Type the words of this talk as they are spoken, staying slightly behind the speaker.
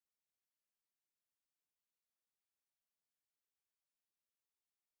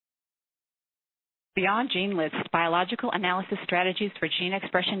Beyond Gene Lists, Biological Analysis Strategies for Gene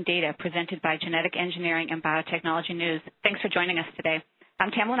Expression Data, presented by Genetic Engineering and Biotechnology News. Thanks for joining us today. I'm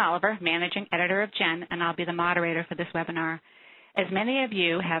Tamlin Oliver, Managing Editor of GEN, and I'll be the moderator for this webinar. As many of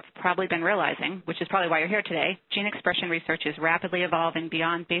you have probably been realizing, which is probably why you're here today, gene expression research is rapidly evolving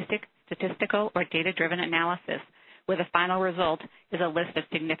beyond basic statistical or data-driven analysis, where the final result is a list of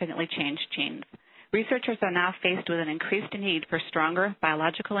significantly changed genes. Researchers are now faced with an increased need for stronger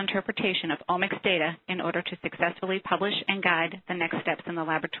biological interpretation of omics data in order to successfully publish and guide the next steps in the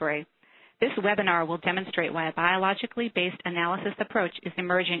laboratory. This webinar will demonstrate why a biologically based analysis approach is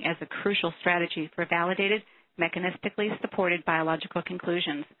emerging as a crucial strategy for validated, mechanistically supported biological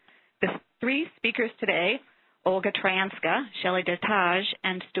conclusions. The three speakers today, Olga Troyanska, Shelley Detage,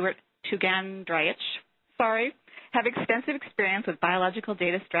 and Stuart Tugandraich, have extensive experience with biological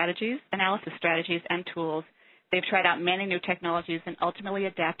data strategies, analysis strategies, and tools. They've tried out many new technologies and ultimately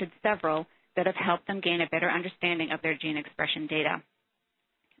adapted several that have helped them gain a better understanding of their gene expression data.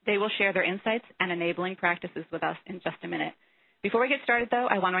 They will share their insights and enabling practices with us in just a minute. Before we get started, though,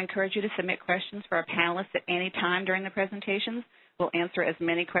 I want to encourage you to submit questions for our panelists at any time during the presentations. We'll answer as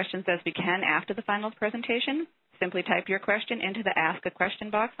many questions as we can after the final presentation. Simply type your question into the Ask a Question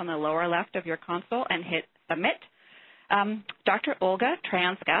box on the lower left of your console and hit Submit. Dr. Olga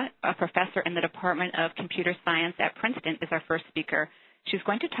Troyanska, a professor in the Department of Computer Science at Princeton, is our first speaker. She's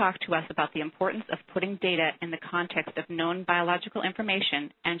going to talk to us about the importance of putting data in the context of known biological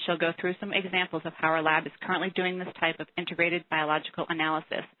information, and she'll go through some examples of how our lab is currently doing this type of integrated biological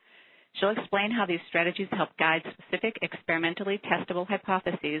analysis. She'll explain how these strategies help guide specific experimentally testable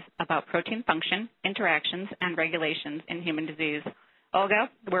hypotheses about protein function, interactions, and regulations in human disease. Olga,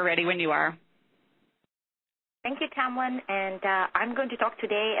 we're ready when you are. Thank you, Tamlin, and I'm going to talk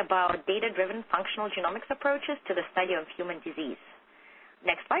today about data-driven functional genomics approaches to the study of human disease.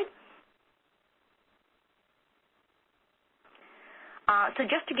 Next slide. So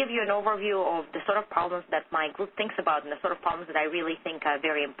just to give you an overview of the sort of problems that my group thinks about and the sort of problems that I really think are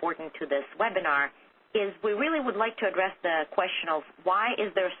very important to this webinar is we really would like to address the question of why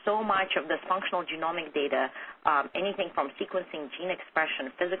is there so much of this functional genomic data, anything from sequencing, gene expression,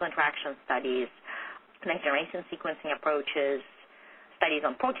 physical interaction studies, next-generation sequencing approaches, studies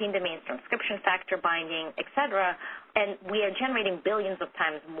on protein domains, transcription factor binding, et cetera, and we are generating billions of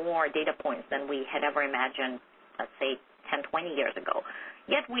times more data points than we had ever imagined, let's say, 10, 20 years ago.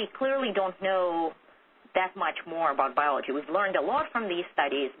 Yet we clearly don't know that much more about biology. We've learned a lot from these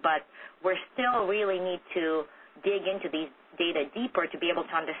studies, but we still really need to dig into these data deeper to be able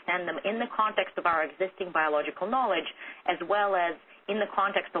to understand them in the context of our existing biological knowledge, as well as in the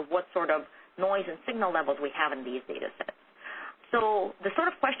context of what sort of noise and signal levels we have in these data sets. So the sort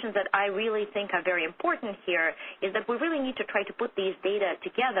of questions that I really think are very important here is that we really need to try to put these data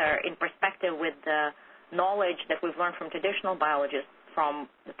together in perspective with the knowledge that we've learned from traditional biologists from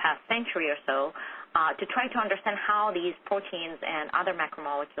the past century or so to try to understand how these proteins and other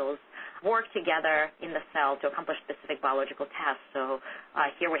macromolecules work together in the cell to accomplish specific biological tasks. So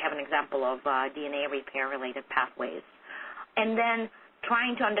here we have an example of DNA repair-related pathways. And then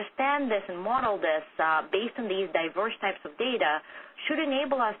trying to understand this and model this based on these diverse types of data should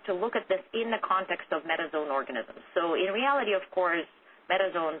enable us to look at this in the context of metazone organisms. So in reality, of course,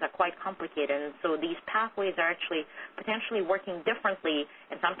 metazones are quite complicated, and so these pathways are actually potentially working differently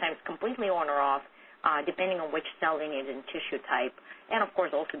and sometimes completely on or off, depending on which cell lineage and tissue type, and of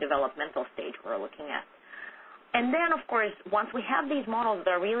course also developmental stage we're looking at. And then, of course, once we have these models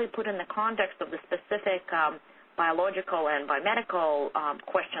that are really put in the context of the specific biological and biomedical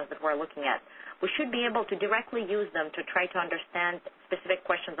questions that we're looking at, we should be able to directly use them to try to understand specific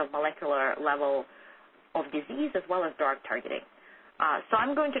questions of molecular level of disease as well as drug targeting. So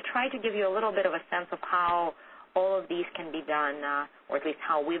I'm going to try to give you a little bit of a sense of how all of these can be done, or at least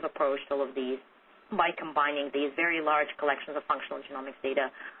how we've approached all of these by combining these very large collections of functional genomics data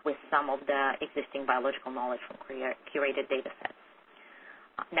with some of the existing biological knowledge from curated data sets.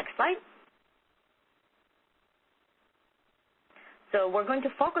 Next slide. So we're going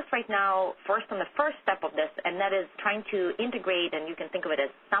to focus right now first on the first step of this, and that is trying to integrate, and you can think of it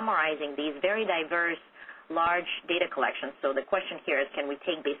as summarizing these very diverse large data collections. So the question here is, can we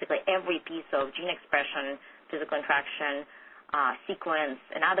take basically every piece of gene expression, physical interaction, sequence,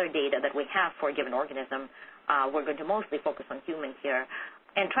 and other data that we have for a given organism, we're going to mostly focus on humans here,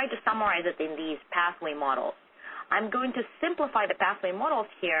 and try to summarize it in these pathway models. I'm going to simplify the pathway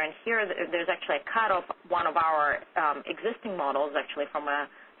models here, and here there's actually a cut of one of our existing models, actually from a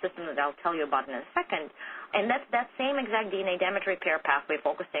system that I'll tell you about in a second. And that's that same exact DNA damage repair pathway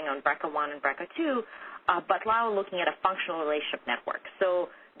focusing on BRCA1 and BRCA2, but now looking at a functional relationship network. So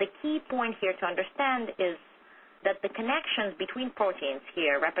the key point here to understand is that the connections between proteins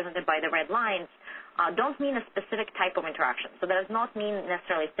here, represented by the red lines, don't mean a specific type of interaction. So that does not mean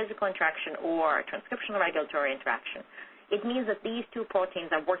necessarily physical interaction or transcriptional regulatory interaction. It means that these two proteins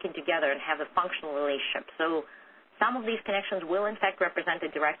are working together and have a functional relationship. So some of these connections will, in fact, represent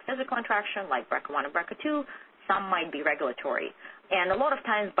a direct physical interaction, like BRCA1 and BRCA2. Some might be regulatory. And a lot of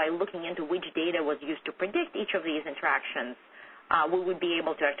times, by looking into which data was used to predict each of these interactions, we would be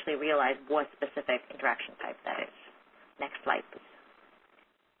able to actually realize what specific interaction type that is. Next slide, please.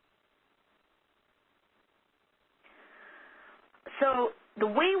 So the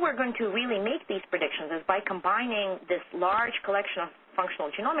way we're going to really make these predictions is by combining this large collection of functional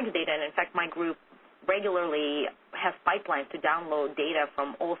genomics data. And in fact, my group regularly has pipelines to download data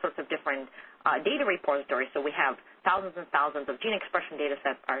from all sorts of different data repositories. So we have thousands and thousands of gene expression data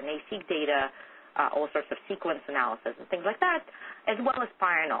sets, RNA-seq data, all sorts of sequence analysis and things like that, as well as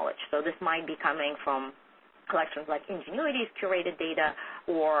prior knowledge. So this might be coming from collections like Ingenuity's curated data,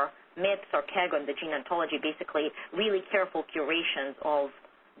 or MIPS or KEG on the gene ontology, basically really careful curations of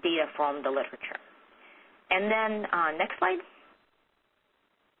data from the literature. And then next slide.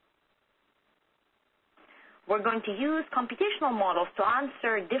 We're going to use computational models to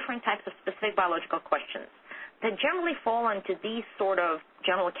answer different types of specific biological questions that generally fall into these sort of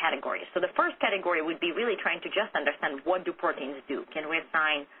general categories. So the first category would be really trying to just understand, what do proteins do? Can we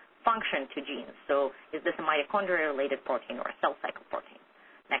assign function to genes? So is this a mitochondria-related protein or a cell cycle protein?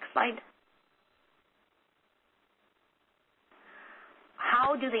 Next slide.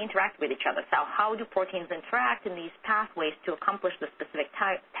 How do they interact with each other? So how do proteins interact in these pathways to accomplish the specific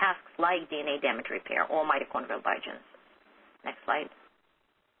tasks like DNA damage repair or mitochondrial biogenesis? Next slide.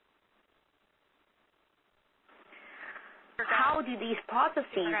 How do these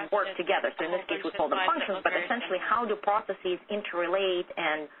processes work together? So in this case, we call them functions, but essentially how do processes interrelate,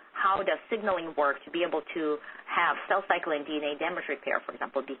 and how does signaling work to be able to have cell cycle and DNA damage repair, for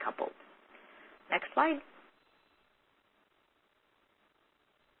example, decoupled? Next slide.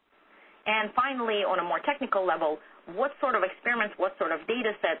 And finally, on a more technical level, what sort of experiments, what sort of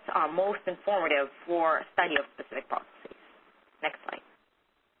data sets are most informative for study of specific processes? Next slide.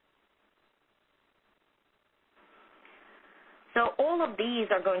 So all of these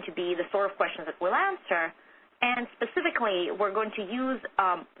are going to be the sort of questions that we'll answer, and specifically, we're going to use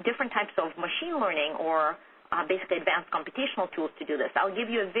different types of machine learning or basically advanced computational tools to do this. I'll give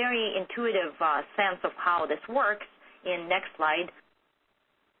you a very intuitive sense of how this works in next slide.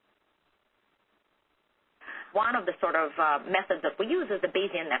 One of the sort of methods that we use is the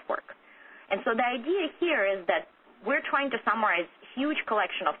Bayesian network. And so the idea here is that we're trying to summarize huge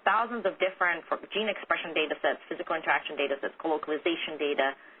collection of thousands of different gene expression data sets, physical interaction data sets, colocalization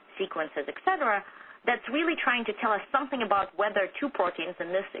data, sequences, et cetera, that's really trying to tell us something about whether two proteins,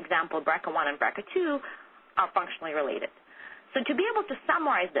 in this example, BRCA1 and BRCA2, are functionally related. So to be able to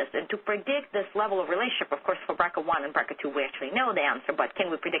summarize this and to predict this level of relationship, of course, for BRCA1 and BRCA2, we actually know the answer, but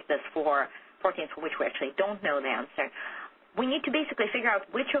can we predict this for proteins for which we actually don't know the answer? We need to basically figure out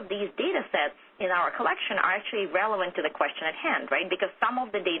which of these data sets in our collection are actually relevant to the question at hand, right? Because some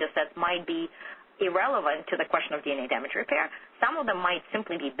of the data sets might be irrelevant to the question of DNA damage repair. Some of them might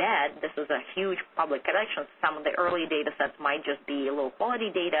simply be bad. This is a huge public collection. Some of the early data sets might just be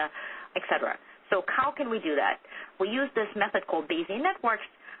low-quality data, et cetera. So how can we do that? We use this method called Bayesian networks,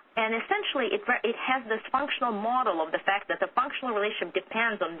 and essentially it has this functional model of the fact that the functional relationship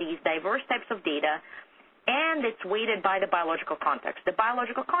depends on these diverse types of data, and it's weighted by the biological context. The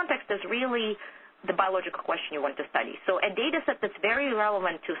biological context is really the biological question you want to study. So a data set that's very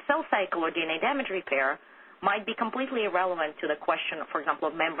relevant to cell cycle or DNA damage repair might be completely irrelevant to the question, for example,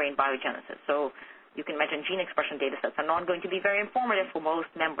 of membrane biogenesis. So you can imagine gene expression data sets are not going to be very informative for most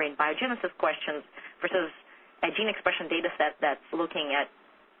membrane biogenesis questions versus a gene expression data set that's looking at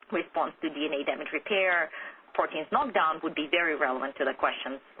response to DNA damage repair, proteins knockdown would be very relevant to the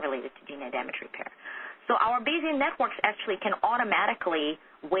questions related to DNA damage repair. So our Bayesian networks actually can automatically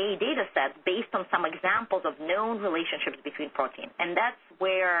weigh data sets based on some examples of known relationships between proteins. And that's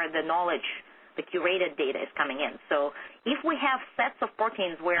where the knowledge, the curated data is coming in. So if we have sets of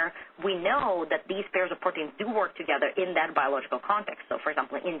proteins where we know that these pairs of proteins do work together in that biological context, so for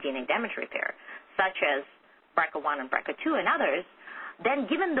example, in DNA damage repair, such as BRCA1 and BRCA2 and others, then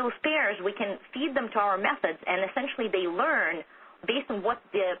given those pairs, we can feed them to our methods, and essentially they learn based on what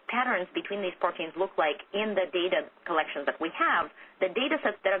the patterns between these proteins look like in the data collections that we have, the data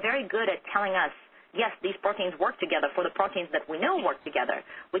sets that are very good at telling us, yes, these proteins work together for the proteins that we know work together,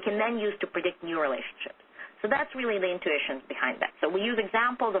 we can then use to predict new relationships. So that's really the intuitions behind that. So we use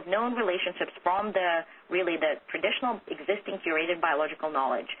examples of known relationships from the traditional existing curated biological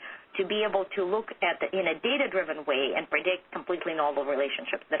knowledge to be able to look at in a data-driven way and predict completely novel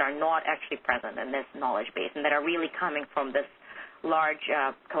relationships that are not actually present in this knowledge base and that are really coming from this large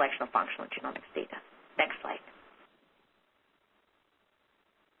collection of functional genomics data. Next slide.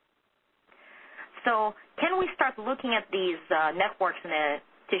 So can we start looking at these networks in a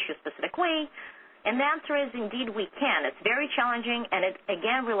tissue-specific way? And the answer is, indeed, we can. It's very challenging, and it,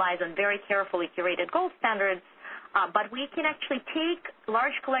 again, relies on very carefully curated gold standards, but we can actually take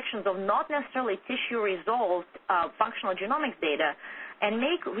large collections of not necessarily tissue-resolved functional genomics data and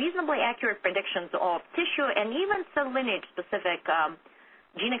make reasonably accurate predictions of tissue and even cell lineage-specific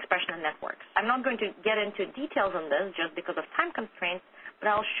gene expression in networks. I'm not going to get into details on this just because of time constraints, but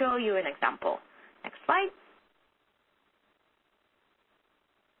I'll show you an example. Next slide.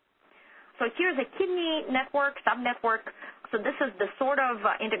 So here's a kidney network, subnetwork. So this is the sort of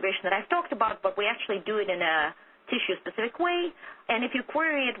integration that I've talked about, but we actually do it in a tissue-specific way. And if you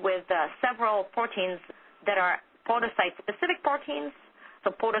query it with several proteins that are podocyte-specific proteins,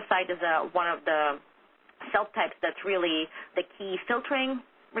 so podocyte is one of the cell types that's really the key filtering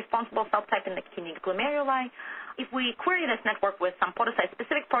responsible cell type in the kidney glomeruli. If we query this network with some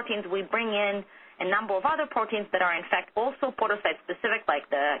podocyte-specific proteins, we bring in a number of other proteins that are, in fact, also podocyte-specific, like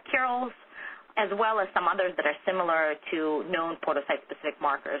the Carols, as well as some others that are similar to known podocyte-specific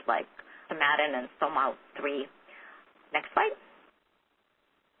markers like somatin and SOMAL3. Next slide.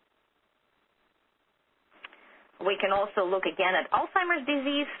 We can also look again at Alzheimer's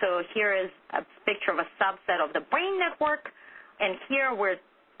disease. So here is a picture of a subset of the brain network. And here we're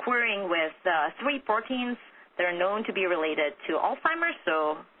querying with 3 proteins that are known to be related to Alzheimer's.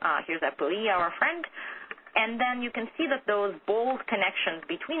 So here's ApoE, our friend. And then you can see that those bold connections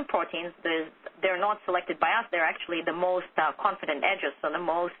between proteins, they're not selected by us. They're actually the most confident edges, so the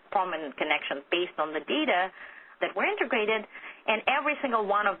most prominent connections based on the data that were integrated. And every single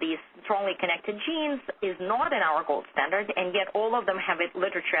one of these strongly connected genes is not in our gold standard, and yet all of them have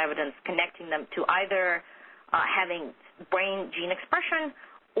literature evidence connecting them to either having brain gene expression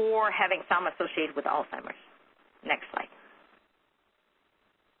or having some associated with Alzheimer's. Next slide.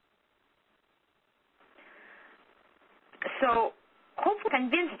 So hopefully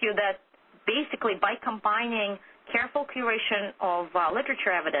convinced you that basically by combining careful curation of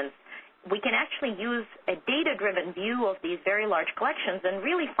literature evidence, we can actually use a data-driven view of these very large collections and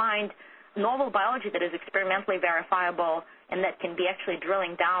really find novel biology that is experimentally verifiable and that can be actually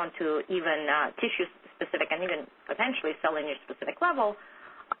drilling down to even tissue-specific and even potentially cell lineage-specific level,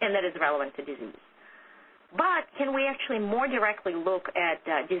 and that is relevant to disease. But can we actually more directly look at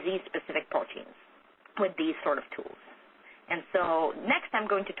disease-specific proteins with these sort of tools? And so next I'm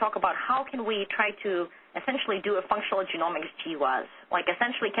going to talk about how can we try to essentially do a functional genomics GWAS. Like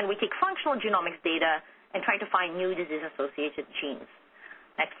essentially, can we take functional genomics data and try to find new disease-associated genes?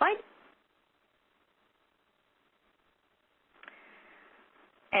 Next slide.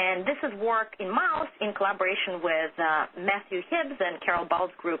 And this is work in mouse in collaboration with Matthew Hibbs and Carol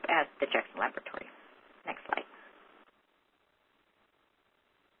Ball's group at the Jackson Laboratory. Next slide.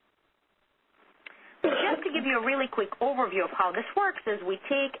 Just to give you a really quick overview of how this works is we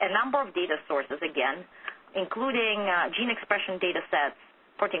take a number of data sources, again, including gene expression data sets,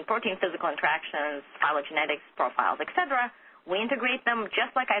 protein-protein physical interactions, phylogenetics profiles, et cetera. We integrate them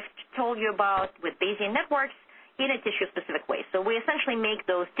just like I've told you about with Bayesian networks in a tissue-specific way. So we essentially make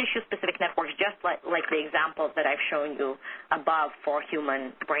those tissue-specific networks just like the examples that I've shown you above for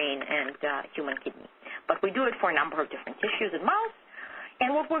human brain and human kidney. But we do it for a number of different tissues in mouse.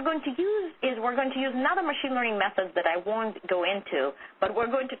 And what we're going to use is we're going to use another machine learning methods that I won't go into, but we're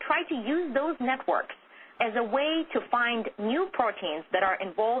going to try to use those networks as a way to find new proteins that are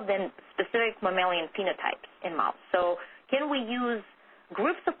involved in specific mammalian phenotypes in mouse. So can we use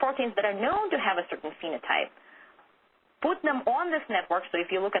groups of proteins that are known to have a certain phenotype, put them on this network? So if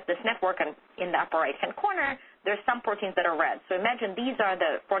you look at this network in the upper right-hand corner, there's some proteins that are red. So imagine these are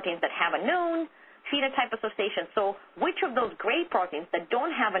the proteins that have a known phenotype association. So which of those gray proteins that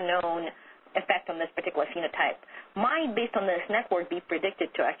don't have a known effect on this particular phenotype might, based on this network, be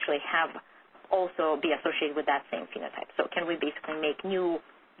predicted to actually have also be associated with that same phenotype? So can we basically make new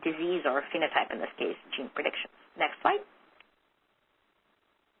disease or phenotype, in this case, gene predictions? Next slide.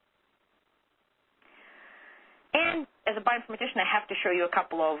 And as a bioinformatician, I have to show you a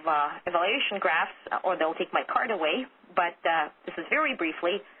couple of evaluation graphs, or they'll take my card away. But this is very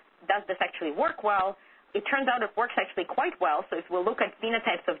briefly. Does this actually work well? It turns out it works actually quite well. So if we look at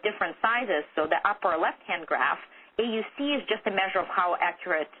phenotypes of different sizes, so the upper left-hand graph, AUC is just a measure of how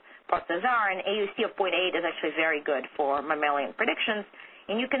accurate processes are, and AUC of 0.8 is actually very good for mammalian predictions.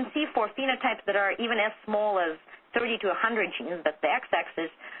 And you can see for phenotypes that are even as small as 30 to 100 genes, that's the x-axis,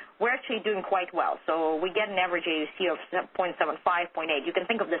 we're actually doing quite well. So we get an average AUC of 0.75, 0.8. You can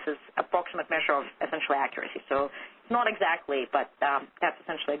think of this as approximate measure of essentially accuracy. So not exactly, but that's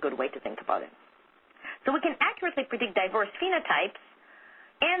essentially a good way to think about it. So we can accurately predict diverse phenotypes,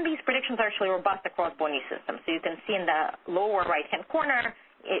 and these predictions are actually robust across body systems. So you can see in the lower right-hand corner,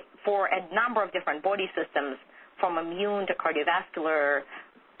 for a number of different body systems, from immune to cardiovascular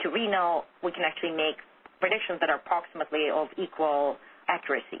to renal, we can actually make predictions that are approximately of equal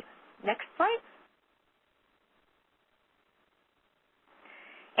accuracy. Next slide.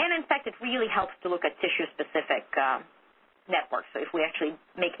 And in fact, it really helps to look at tissue-specific networks. So if we actually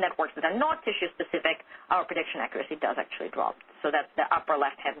make networks that are not tissue-specific, our prediction accuracy does actually drop. So that's the upper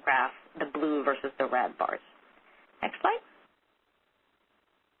left-hand graph, the blue versus the red bars. Next slide.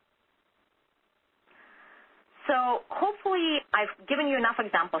 So hopefully I've given you enough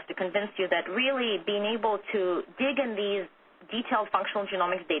examples to convince you that really being able to dig in these detailed functional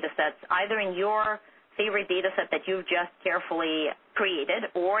genomics data sets, either in your favorite data set that you've just carefully created,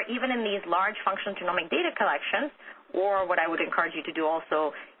 or even in these large functional genomic data collections, or what I would encourage you to do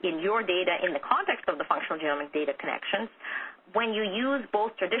also in your data in the context of the functional genomic data connections, when you use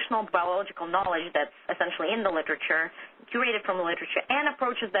both traditional biological knowledge that's essentially in the literature, curated from the literature, and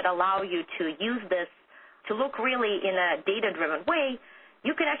approaches that allow you to use this to look really in a data-driven way,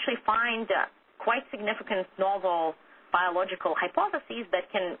 you can actually find quite significant novel biological hypotheses that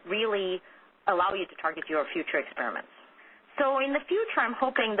can really allow you to target your future experiments. So in the future, I'm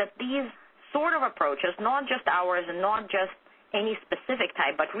hoping that these sort of approaches, not just ours and not just any specific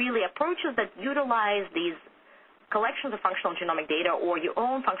type, but really approaches that utilize these collections of functional genomic data or your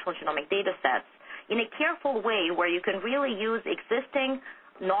own functional genomic data sets in a careful way where you can really use existing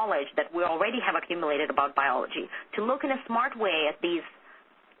knowledge that we already have accumulated about biology to look in a smart way at these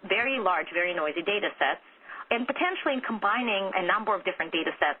very large, very noisy data sets, and potentially in combining a number of different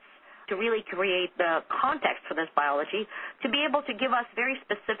data sets to really create the context for this biology to be able to give us very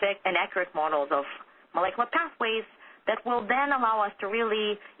specific and accurate models of molecular pathways that will then allow us to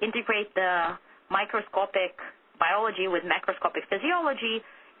really integrate the microscopic biology with macroscopic physiology,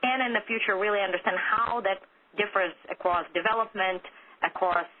 and in the future really understand how that differs across development,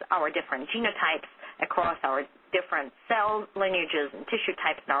 across our different genotypes, across our different cell lineages and tissue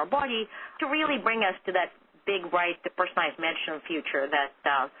types in our body, to really bring us to that big, bright, personalized medicine future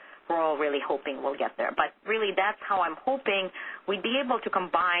that we're all really hoping we'll get there. But really, that's how I'm hoping we'd be able to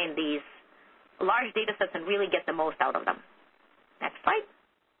combine these large data sets and really get the most out of them. Next slide.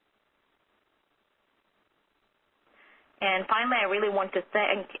 And finally, I really want to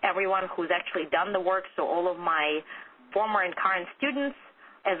thank everyone who's actually done the work, so all of my former and current students,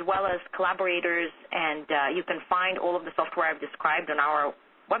 as well as collaborators, and you can find all of the software I've described on our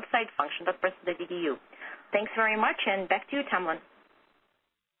website, function.princeton.edu. Thanks very much, and back to you, Tamlin.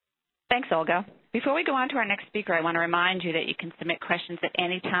 Thanks, Olga. Before we go on to our next speaker, I want to remind you that you can submit questions at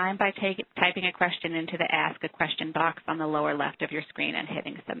any time by typing a question into the Ask a Question box on the lower left of your screen and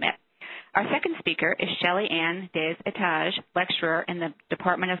hitting Submit. Our second speaker is Shelley Ann Des Etage, lecturer in the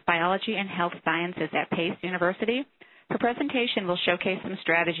Department of Biology and Health Sciences at Pace University. Her presentation will showcase some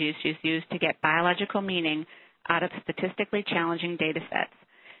strategies she's used to get biological meaning out of statistically challenging data sets.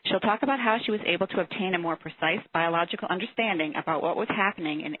 She'll talk about how she was able to obtain a more precise biological understanding about what was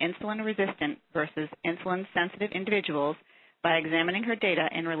happening in insulin-resistant versus insulin-sensitive individuals by examining her data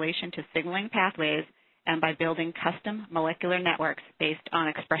in relation to signaling pathways and by building custom molecular networks based on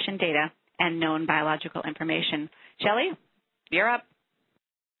expression data and known biological information. Shelley, you're up.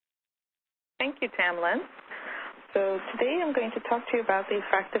 Thank you, Tamlin. So today I'm going to talk to you about the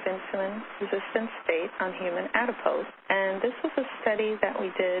effect of insulin-resistant state on human adipose. And this was a study that we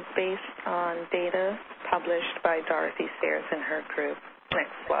did based on data published by Dorothy Sayers and her group.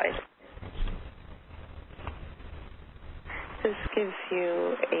 Next slide. This gives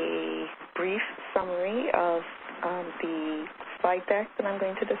you a brief summary of the slide deck that I'm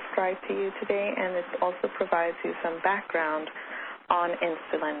going to describe to you today, and it also provides you some background on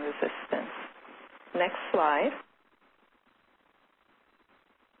insulin resistance. Next slide.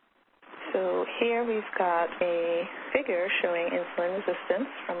 So here we've got a figure showing insulin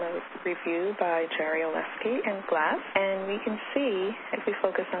resistance from a review by Jerry Oleski and Glass. And we can see, if we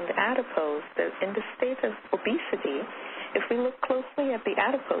focus on the adipose, that in the state of obesity, if we look closely at the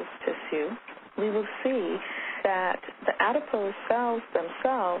adipose tissue, we will see that the adipose cells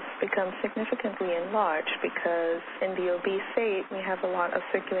themselves become significantly enlarged because in the obese state, we have a lot of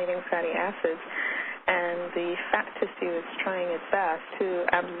circulating fatty acids. and the fat tissue is trying its best to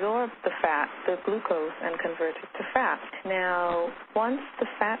absorb the fat, the glucose, and convert it to fat. Now, once the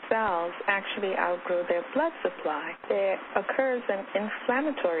fat cells actually outgrow their blood supply, there occurs an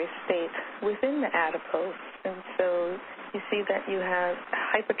inflammatory state within the adipose, and so you see that you have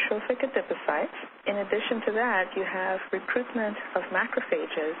hypertrophic adipocytes. In addition to that, you have recruitment of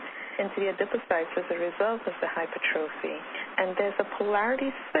macrophages into the adipocytes as a result of the hypertrophy. And there's a polarity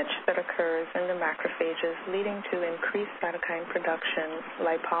switch that occurs in the macrophages, leading to increased cytokine production,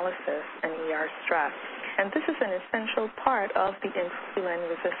 lipolysis, and ER stress. And this is an essential part of the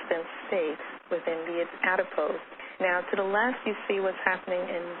insulin-resistant state within the adipose. Now, to the left, you see what's happening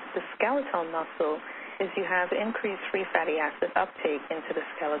in the skeletal muscle is you have increased free fatty acid uptake into the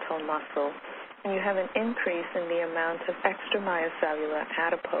skeletal muscle, and you have an increase in the amount of extramyocellular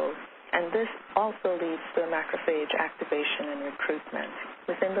adipose, and this also leads to macrophage activation and recruitment.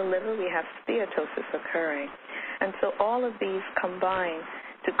 Within the liver, we have steatosis occurring, and so all of these combine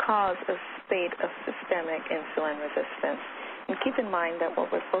to cause a state of systemic insulin resistance. And keep in mind that what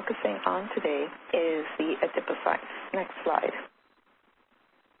we're focusing on today is the adipocytes. Next slide.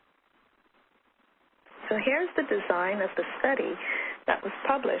 So here's the design of the study that was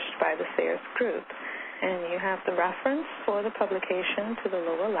published by the Sayers group. And you have the reference for the publication to the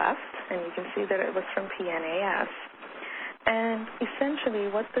lower left, and you can see that it was from PNAS. And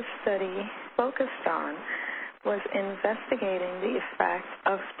essentially what the study focused on was investigating the effect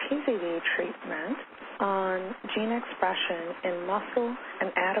of TZD treatment on gene expression in muscle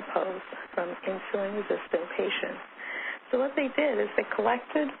and adipose from insulin-resistant patients. So what they did is they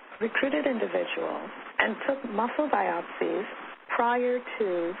recruited individuals and took muscle biopsies prior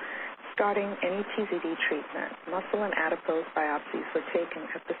to starting any TZD treatment. Muscle and adipose biopsies were taken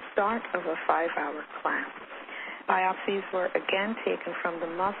at the start of a 5-hour class. Biopsies were again taken from the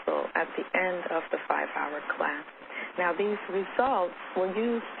muscle at the end of the 5-hour class. Now, these results were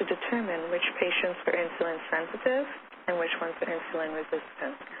used to determine which patients were insulin sensitive and which ones were insulin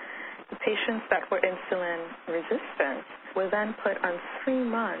resistant. The patients that were insulin resistant were then put on 3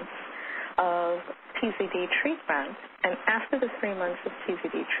 months of TZD treatment, and after the 3 months of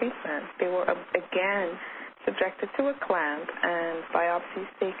TZD treatment, they were again subjected to a clamp and biopsies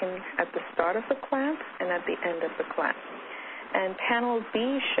taken at the start of the clamp and at the end of the clamp. And panel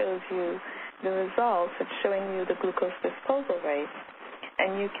B shows you the results. It's showing you the glucose disposal rate.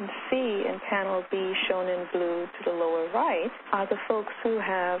 And you can see in panel B, shown in blue to the lower right, are the folks who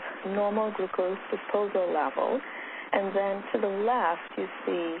have normal glucose disposal level. And then to the left, you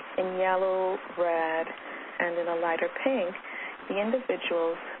see in yellow, red, and in a lighter pink, the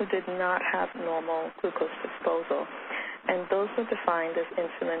individuals who did not have normal glucose disposal. And those were defined as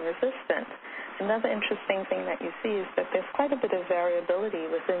insulin resistant. Another interesting thing that you see is that there's quite a bit of variability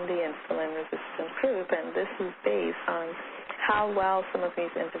within the insulin resistant group, and this is based on how well some of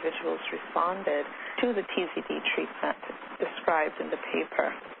these individuals responded to the TZD treatment described in the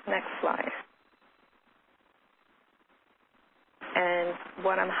paper. Next slide. And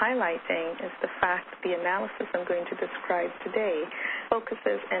what I'm highlighting is the fact the analysis I'm going to describe today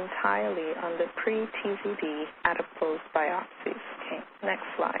focuses entirely on the pre-TZD adipose biopsies. Okay, next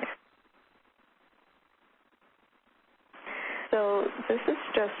slide. So this is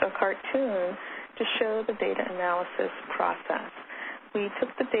just a cartoon to show the data analysis process. We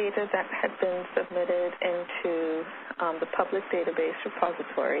took the data that had been submitted into the public database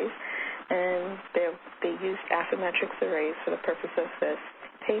repositories, and they used Affymetrix arrays for the purpose of this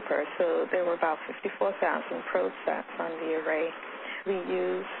paper. So there were about 54,000 probe sets on the array. We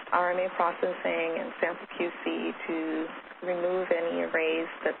used RNA processing and sample QC to remove any arrays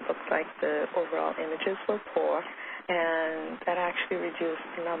that looked like the overall images were poor, and that actually reduced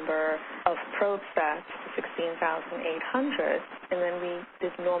the number of probe sets to 16,800. And then we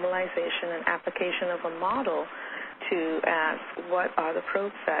did normalization and application of a model to ask what are the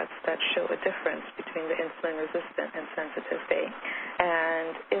probe sets that show a difference between the insulin resistant and sensitive state.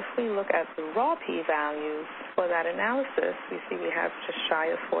 And if we look at the raw p-values for that analysis, we see we have just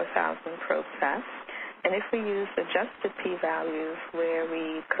shy of 4,000 probe sets. And if we use adjusted p-values where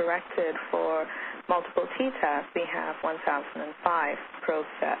we corrected for multiple t-tests, we have 1,005 probe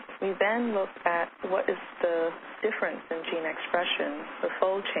sets. We then looked at what is the difference in gene expression, the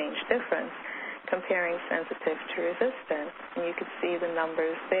fold change difference, comparing sensitive to resistant. And you can see the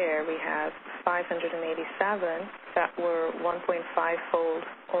numbers there. We have 587 that were 1.5-fold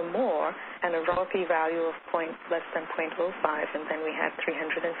or more, and a raw p-value of less than 0.05, and then we had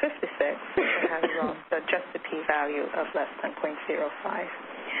 356 that had a raw adjusted p-value of less than 0.05.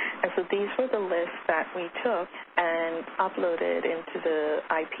 And so these were the lists that we took and uploaded into the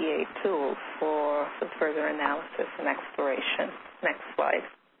IPA tool for some further analysis and exploration. Next slide.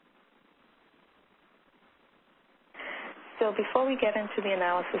 So before we get into the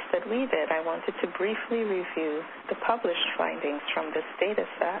analysis that we did, I wanted to briefly review the published findings from this data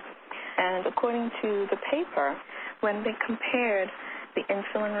set. And according to the paper, when they compared the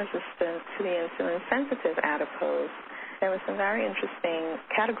insulin-resistant to the insulin-sensitive adipose, there were some very interesting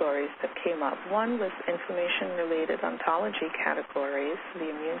categories that came up. One was inflammation-related ontology categories, the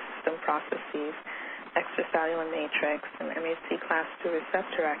immune system processes, extracellular matrix, and MHC class II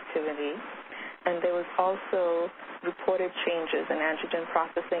receptor activity. And there was also reported changes in antigen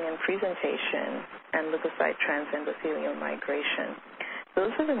processing and presentation and leukocyte transendothelial migration. Those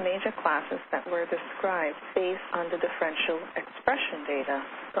are the major classes that were described based on the differential expression data.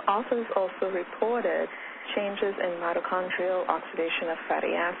 The authors also reported changes in mitochondrial oxidation of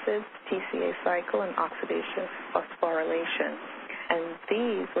fatty acids, TCA cycle, and oxidation phosphorylation. And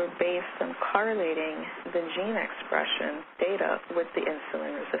these were based on correlating the gene expression data with the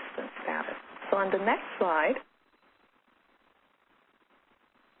insulin resistance status. So on the next slide,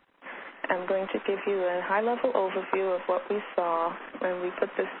 I'm going to give you a high-level overview of what we saw when we put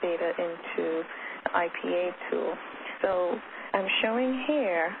this data into the IPA tool. So I'm showing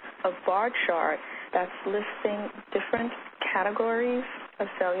here a bar chart that's listing different categories of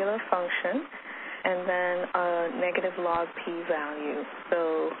cellular function and then a negative log p-value.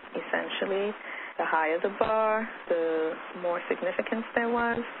 So essentially, the higher the bar, the more significance there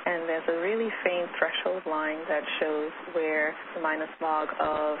was, and there's a really faint threshold line that shows where the minus log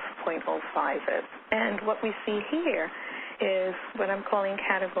of 0.05 is. And what we see here is what I'm calling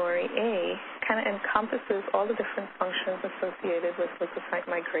category A, kind of encompasses all the different functions associated with leukocyte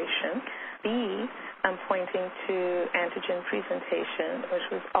migration. B, I'm pointing to antigen presentation, which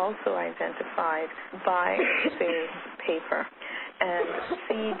was also identified by this paper. And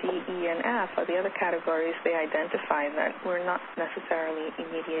C, D, E, and F are the other categories they identified that were not necessarily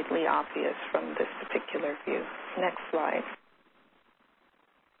immediately obvious from this particular view. Next slide.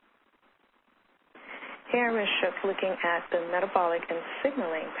 Here we're looking at the metabolic and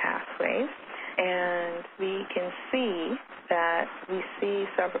signaling pathways, and we can see that we see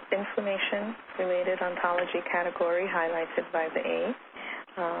inflammation-related ontology category highlighted by the A,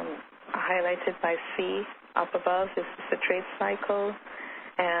 highlighted by C. Up above is the citrate cycle,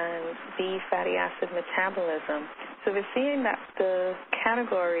 and B, fatty acid metabolism. So we're seeing that the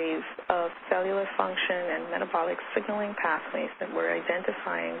categories of cellular function and metabolic signaling pathways that we're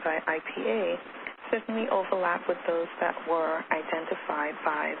identifying by IPA certainly overlap with those that were identified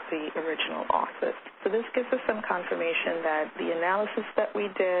by the original authors. So this gives us some confirmation that the analysis that we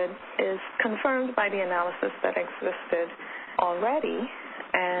did is confirmed by the analysis that existed already,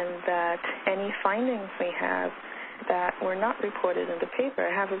 and that any findings we have that were not reported in the paper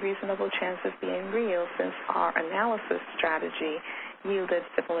have a reasonable chance of being real, since our analysis strategy yielded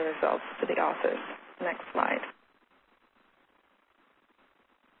similar results to the authors. Next slide.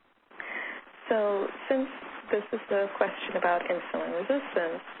 So since this is a question about insulin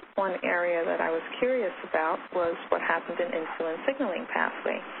resistance, one area that I was curious about was what happened in insulin signaling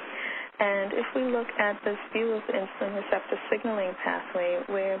pathway. And if we look at this view of the insulin receptor signaling pathway,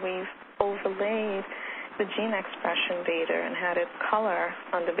 where we've overlaid the gene expression data and had it color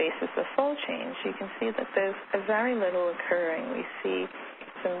on the basis of fold change, you can see that there's a very little occurring. We see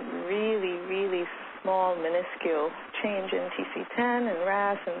some really, really small, minuscule change in TC10 and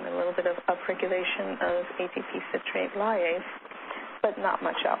RAS and a little bit of upregulation of ATP citrate lyase, but not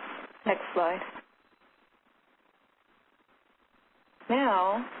much else. Next slide.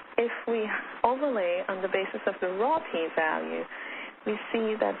 Now, if we overlay on the basis of the raw p-value, we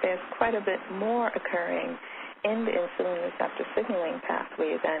see that there's quite a bit more occurring in the insulin receptor signaling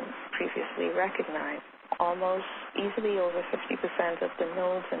pathway than previously recognized. Almost easily over 50% of the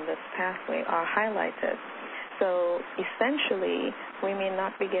nodes in this pathway are highlighted. So essentially, we may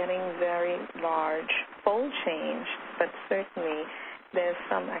not be getting very large fold change, but certainly there's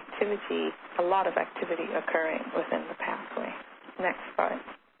some activity, a lot of activity occurring within the pathway. Next slide.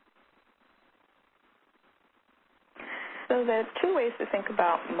 So there are two ways to think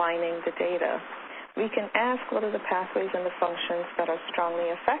about mining the data. We can ask what are the pathways and the functions that are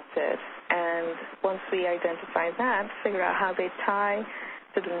strongly affected, and once we identify that, figure out how they tie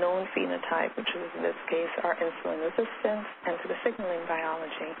to the known phenotype, which is in this case our insulin resistance, and to the signaling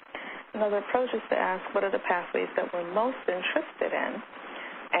biology. Another approach is to ask what are the pathways that we're most interested in,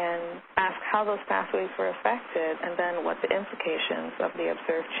 and ask how those pathways were affected, and then what the implications of the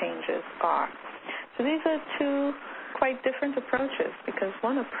observed changes are. So these are two quite different approaches, because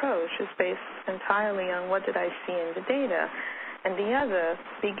one approach is based entirely on what did I see in the data, and the other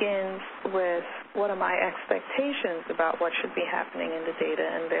begins with what are my expectations about what should be happening in the data,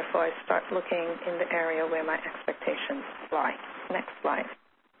 and therefore I start looking in the area where my expectations lie. Next slide.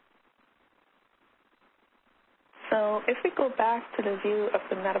 So if we go back to the view of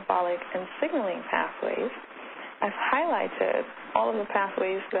the metabolic and signaling pathways, I've highlighted all of the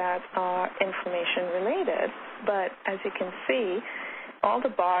pathways that are inflammation-related, but as you can see, all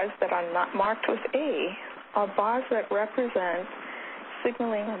the bars that are not marked with A are bars that represent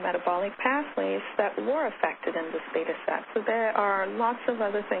signaling or metabolic pathways that were affected in this data set. So there are lots of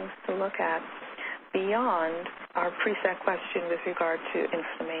other things to look at beyond our preset question with regard to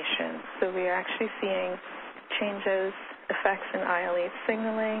inflammation. So we are actually seeing changes, effects in IL-8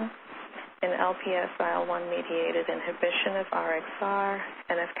 signaling, in LPS IL-1-mediated inhibition of RXR,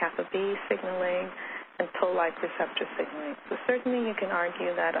 NF-kappa B signaling, and toll-like receptor signaling. So certainly you can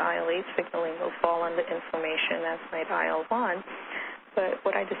argue that IL-8 signaling will fall under inflammation, as might IL-1, but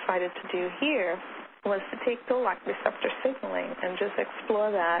what I decided to do here was to take toll-like receptor signaling and just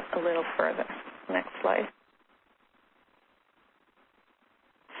explore that a little further. Next slide.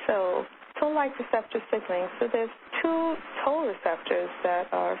 So toll-like receptor signaling. So there's two toll receptors that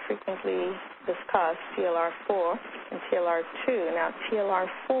are frequently discussed, TLR4 and TLR2. Now,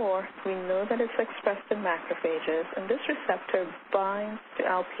 TLR4, we know that it's expressed in macrophages, and this receptor binds to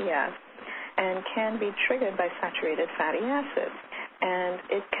LPS and can be triggered by saturated fatty acids. And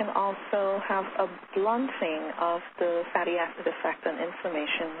it can also have a blunting of the fatty acid effect on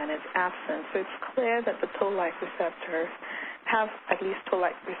inflammation when it's absent. So it's clear that the toll-like receptor have, at least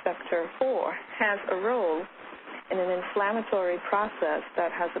toll-like receptor 4, has a role in an inflammatory process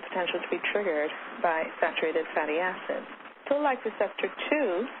that has the potential to be triggered by saturated fatty acids. Toll-like receptor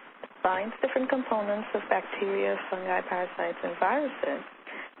 2 binds different components of bacteria, fungi, parasites, and viruses.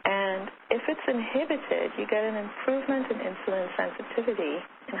 And if it's inhibited, you get an improvement in insulin sensitivity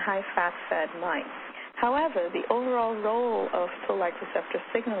in high-fat fed mice. However, the overall role of toll-like receptor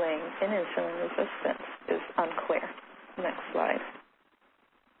signaling in insulin resistance is unclear. Next slide.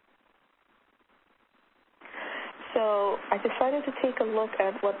 So I decided to take a look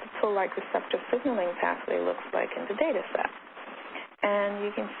at what the toll-like receptor signaling pathway looks like in the data set. And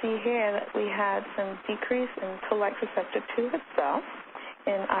you can see here that we had some decrease in toll-like receptor 2 itself,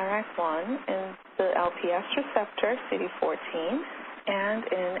 in IRAK1, in the LPS receptor, CD14, and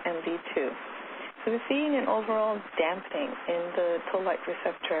in MD2. So we're seeing an overall dampening in the toll-like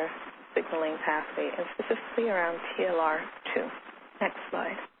receptor signaling pathway, and specifically around TLR2. Next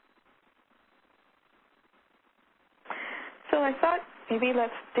slide. So I thought maybe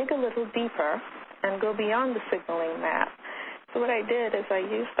let's dig a little deeper and go beyond the signaling map. So what I did is I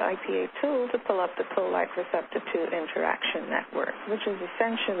used the IPA tool to pull up the toll-like receptor 2 interaction network, which is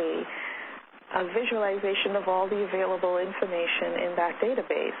essentially a visualization of all the available information in that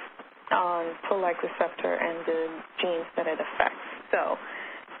database on toll-like receptor and the genes that it affects. So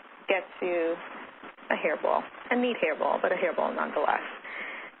gets you a hairball, a neat hairball, but a hairball nonetheless.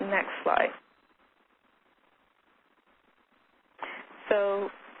 Next slide. So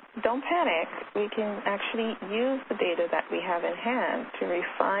don't panic. We can actually use the data that we have in hand to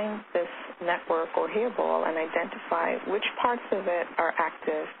refine this network or hairball and identify which parts of it are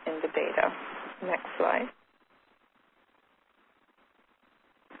active in the data. Next slide.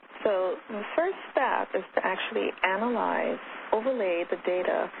 So the first step is to actually overlay the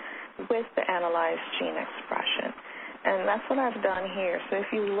data with the analyzed gene expression. And that's what I've done here. So if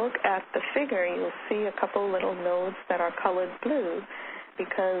you look at the figure, you'll see a couple little nodes that are colored blue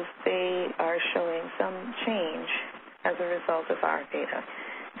because they are showing some change as a result of our data.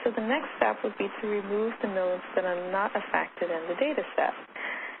 So the next step would be to remove the nodes that are not affected in the data set.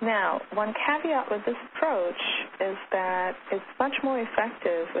 Now, one caveat with this approach is that it's much more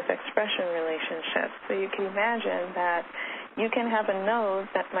effective with expression relationships. So you can imagine that you can have a node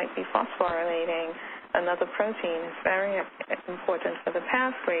that might be phosphorylating another protein. It's very important for the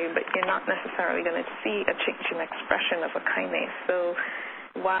pathway, but you're not necessarily going to see a change in expression of a kinase. So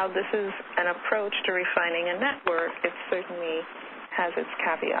while this is an approach to refining a network, it certainly has its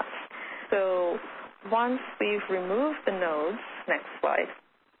caveats. So once we've removed the nodes, next slide,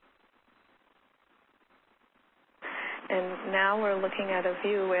 and now we're looking at a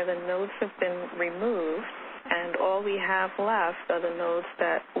view where the nodes have been removed, and all we have left are the nodes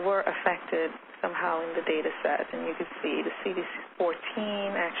that were affected somehow in the data set. And you can see the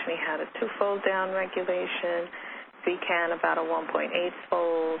CD14 actually had a 2-fold downregulation, VCAN about a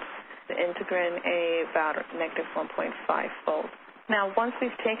 1.8-fold, the integrin A about a negative 1.5-fold. Now, once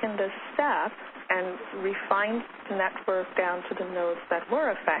we've taken this step and refine the network down to the nodes that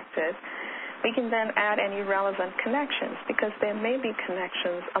were affected, we can then add any relevant connections, because there may be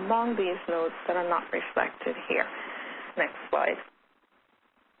connections among these nodes that are not reflected here. Next slide.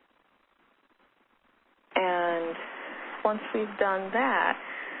 And once we've done that,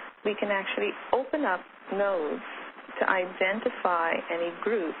 we can actually open up nodes to identify any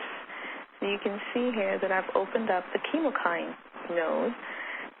groups. So you can see here that I've opened up the chemokine node,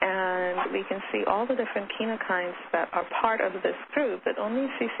 and we can see all the different chemokines that are part of this group, but only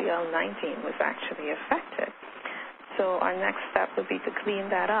CCL19 was actually affected. So our next step would be to clean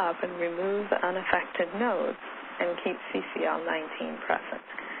that up and remove the unaffected nodes and keep CCL19 present.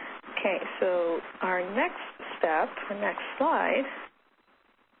 Okay, so our next step, the next slide,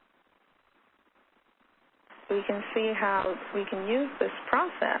 we can see how we can use this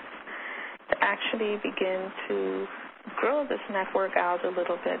process to actually begin to grow this network out a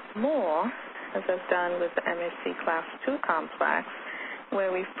little bit more, as I've done with the MSC Class II complex,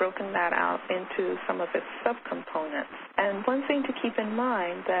 where we've broken that out into some of its subcomponents. And one thing to keep in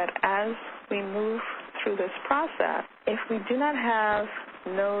mind that as we move through this process, if we do not have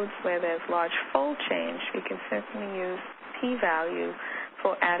nodes where there's large fold change, we can certainly use p-value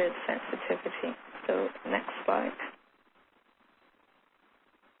for added sensitivity. So next slide.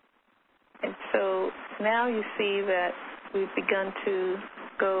 And so now you see that we've begun to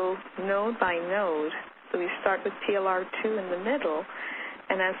go node by node. So we start with TLR2 in the middle,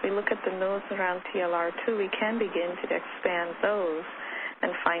 and as we look at the nodes around TLR2, we can begin to expand those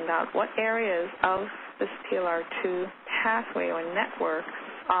and find out what areas of this TLR2 pathway or network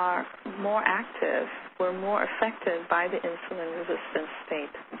are more active or more affected by the insulin resistance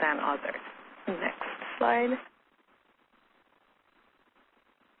state than others. Next slide.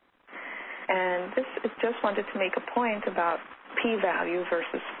 And this is just wanted to make a point about p-value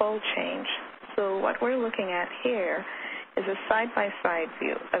versus fold change. So what we're looking at here is a side-by-side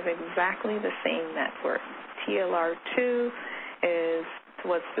view of exactly the same network. TLR2 is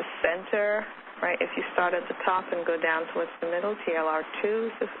towards the center, right? If you start at the top and go down towards the middle, TLR2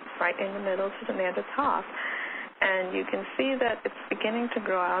 is right in the middle to near the top. And you can see that it's beginning to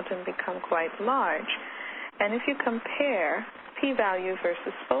grow out and become quite large. And if you compare p-value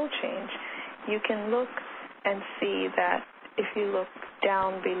versus fold change, you can look and see that if you look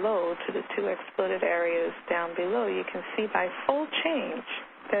down below to the two exploded areas down below, you can see by fold change,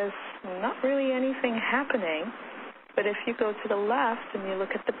 there's not really anything happening. But if you go to the left and you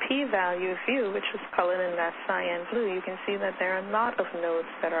look at the p-value view, which is colored in that cyan blue, you can see that there are a lot of nodes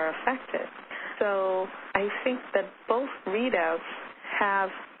that are affected. So I think that both readouts have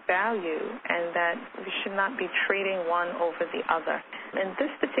value and that we should not be trading one over the other. In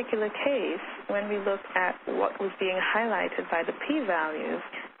this particular case, when we looked at what was being highlighted by the p-values,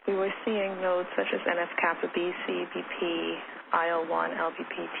 we were seeing nodes such as NF-kappa B, C, BP, IL-1,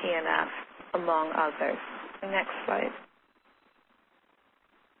 LBP, TNF, among others. Next slide.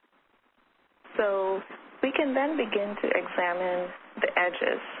 So we can then begin to examine the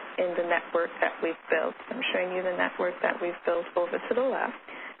edges in the network that we've built. I'm showing you the network that we've built over to the left,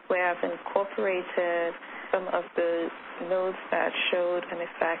 where I've incorporated some of the nodes that showed an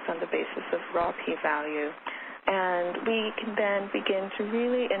effect on the basis of raw p-value. And we can then begin to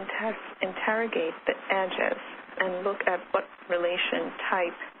really interrogate the edges and look at what relation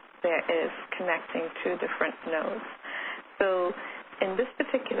type there is connecting two different nodes. So in this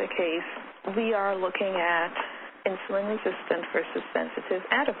particular case, we are looking at insulin-resistant versus sensitive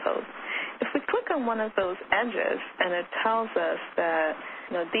adipose. If we click on one of those edges and it tells us that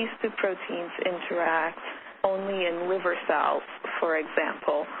these two proteins interact only in liver cells, for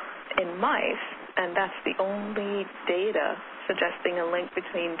example, in mice, and that's the only data suggesting a link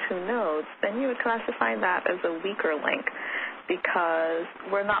between two nodes, then you would classify that as a weaker link because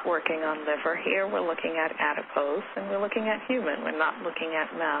we're not working on liver here. We're looking at adipose, and we're looking at human. We're not looking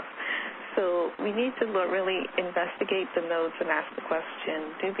at mouse. So we need to really investigate the nodes and ask the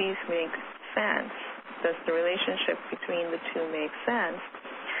question, do these make sense? Does the relationship between the two make sense?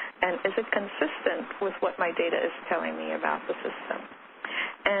 And is it consistent with what my data is telling me about the system?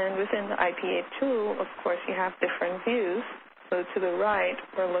 And within the IPA tool, of course, you have different views. So to the right,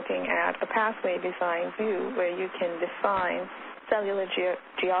 we're looking at a pathway design view where you can define cellular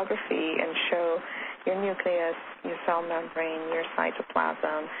geography and show your nucleus, your cell membrane, your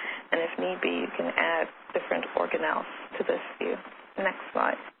cytoplasm, and if need be, you can add different organelles to this view. Next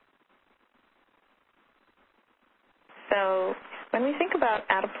slide. So when we think about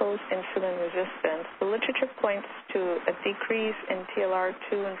adipose insulin resistance, the literature points to a decrease in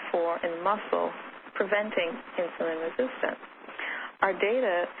TLR2 and 4 in muscle, preventing insulin resistance. Our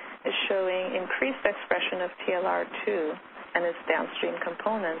data is showing increased expression of TLR2 and its downstream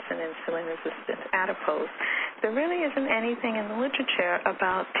components in insulin-resistant adipose. There really isn't anything in the literature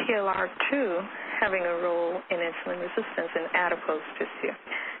about TLR2 having a role in insulin resistance in adipose tissue.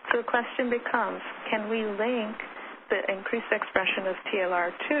 So the question becomes, can we link the increased expression of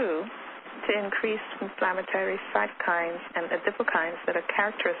TLR2 to increased inflammatory cytokines and adipokines that are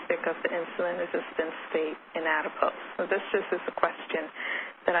characteristic of the insulin-resistant state in adipose? So this just is a question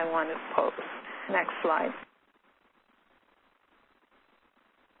that I wanted to pose. Next slide.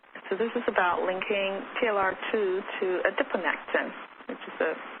 So this is about linking TLR2 to adiponectin, which is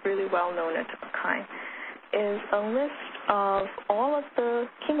a really well-known adipokine, is a list of all of the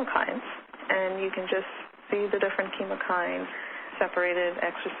chemokines, and you can just see the different chemokines separated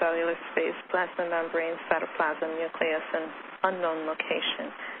extracellular space, plasma membrane, cytoplasm, nucleus, and unknown location.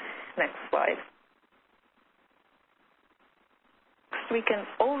 Next slide. So we can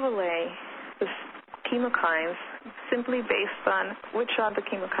overlay the chemokines simply based on which are the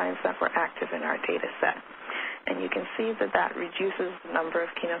chemokines that were active in our data set. And you can see that that reduces the number of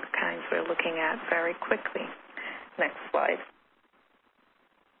chemokines we're looking at very quickly. Next slide.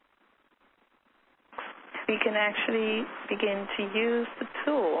 We can actually begin to use the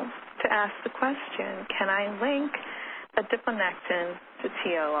tool to ask the question, can I link adiponectin to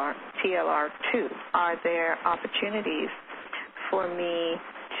TLR2? Are there opportunities for me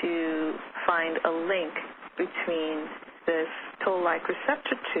to find a link between this toll-like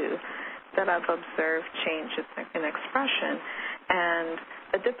receptor 2 that I've observed change in expression and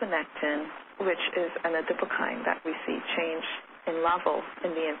adiponectin, which is an adipokine that we see change in level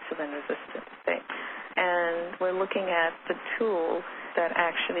in the insulin-resistant state. And we're looking at the tool that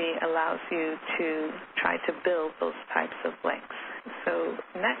actually allows you to try to build those types of links. So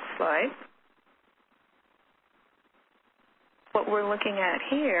next slide. What we're looking at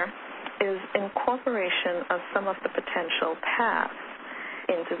here is incorporation of some of the potential paths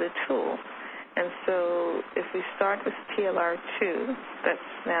into the tool. And so if we start with TLR2,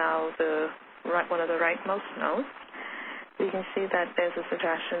 that's now one of the rightmost nodes, we can see that there's a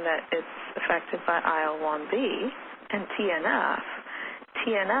suggestion that it's affected by IL-1B and TNF.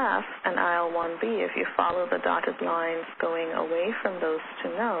 TNF and IL-1B, if you follow the dotted lines going away from those two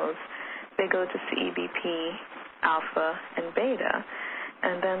nodes, they go to CEBP, alpha, and beta.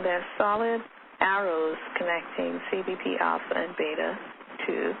 And then there's solid arrows connecting CBP alpha and beta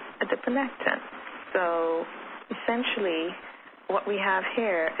to adiponectin. So essentially, what we have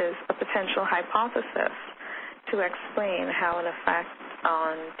here is a potential hypothesis to explain how an effect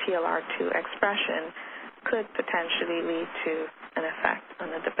on TLR2 expression could potentially lead to an effect on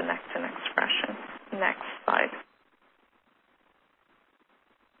adiponectin expression. Next slide.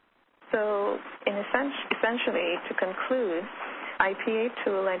 So essentially, to conclude, IPA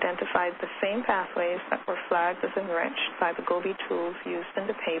tool identified the same pathways that were flagged as enriched by the GOBI tools used in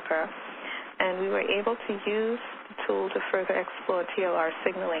the paper, and we were able to use the tool to further explore TLR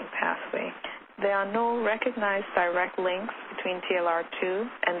signaling pathway. There are no recognized direct links between TLR2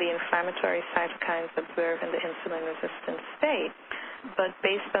 and the inflammatory cytokines observed in the insulin-resistant state, but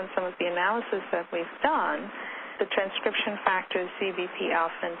based on some of the analysis that we've done, the transcription factors CBP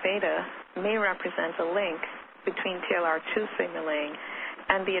alpha and beta may represent a link between TLR2 signaling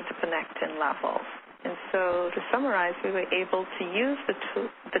and the adiponectin levels. And so to summarize, we were able to use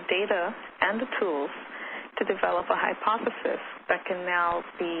the data and the tools to develop a hypothesis that can now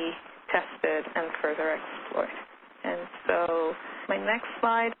be tested and further explored. And so my next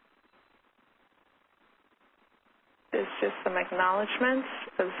slide is just some acknowledgments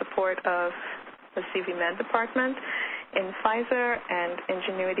of support of the CV Med department in Pfizer and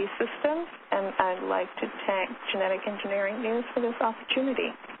Ingenuity Systems, and I'd like to thank Genetic Engineering News for this opportunity.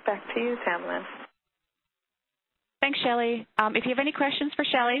 Back to you, Tamlin. Thanks, Shelley. If you have any questions for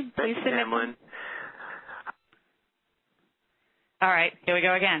Shelley, please submit them. All right, here we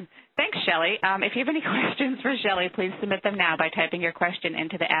go again. Thanks, Shelley. If you have any questions for Shelley, please submit them now by typing your question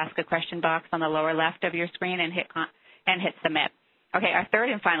into the Ask a Question box on the lower left of your screen and hit Submit. Okay, our third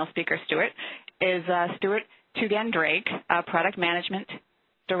and final speaker, Stuart, is Stuart Tugenddrake, Product Management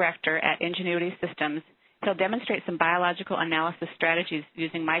Director at Ingenuity Systems. He'll demonstrate some biological analysis strategies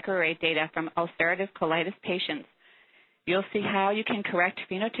using microarray data from ulcerative colitis patients. You'll see how you can correct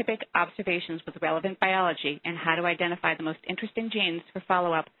phenotypic observations with relevant biology and how to identify the most interesting genes for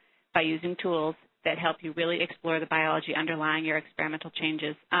follow-up by using tools that help you really explore the biology underlying your experimental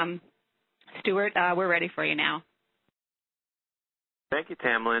changes. Stuart, we're ready for you now. Thank you,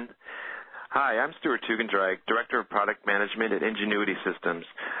 Tamlin. Hi, I'm Stuart Tugenddrake, Director of Product Management at Ingenuity Systems.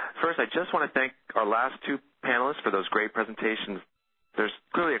 First, I just want to thank our last two panelists for those great presentations there's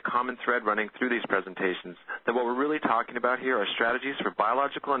clearly a common thread running through these presentations, that what we're really talking about here are strategies for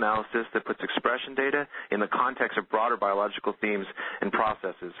biological analysis that puts expression data in the context of broader biological themes and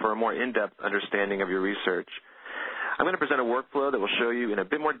processes for a more in-depth understanding of your research. I'm going to present a workflow that will show you in a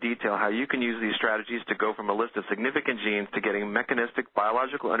bit more detail how you can use these strategies to go from a list of significant genes to getting mechanistic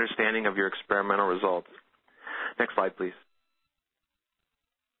biological understanding of your experimental results. Next slide, please.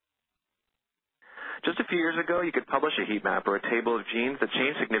 Just a few years ago, you could publish a heat map or a table of genes that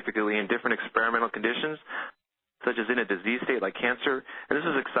change significantly in different experimental conditions, such as in a disease state like cancer. And this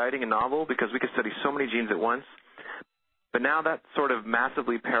is exciting and novel because we could study so many genes at once. But now that sort of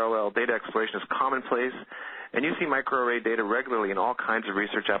massively parallel data exploration is commonplace, and you see microarray data regularly in all kinds of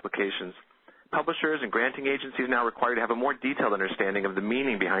research applications. Publishers and granting agencies now require you to have a more detailed understanding of the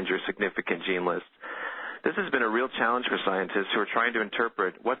meaning behind your significant gene list. This has been a real challenge for scientists who are trying to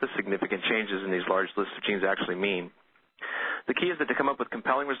interpret what the significant changes in these large lists of genes actually mean. The key is that to come up with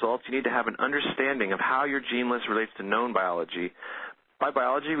compelling results, you need to have an understanding of how your gene list relates to known biology. By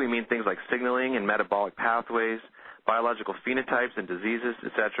biology, we mean things like signaling and metabolic pathways, biological phenotypes and diseases,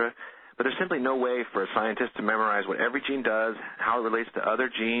 etc. But there's simply no way for a scientist to memorize what every gene does, how it relates to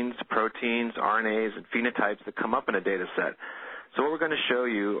other genes, proteins, RNAs, and phenotypes that come up in a data set. So what we're going to show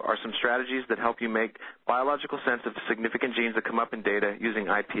you are some strategies that help you make biological sense of significant genes that come up in data using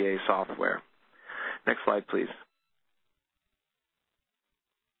IPA software. Next slide, please.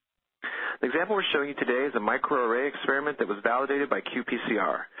 The example we're showing you today is a microarray experiment that was validated by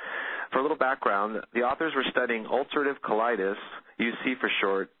qPCR. For a little background, the authors were studying ulcerative colitis, UC for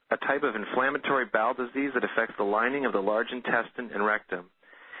short, a type of inflammatory bowel disease that affects the lining of the large intestine and rectum.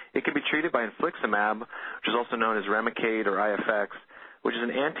 It can be treated by infliximab, which is also known as Remicade or IFX, which is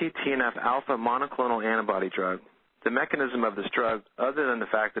an anti-TNF-alpha monoclonal antibody drug. The mechanism of this drug, other than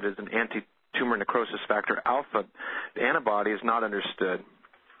the fact that it is an anti-tumor necrosis factor alpha antibody, is not understood.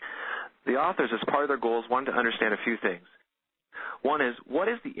 The authors, as part of their goals, wanted to understand a few things. One is, what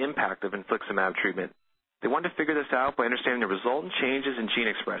is the impact of infliximab treatment? They wanted to figure this out by understanding the resultant changes in gene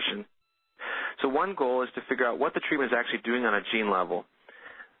expression. So one goal is to figure out what the treatment is actually doing on a gene level.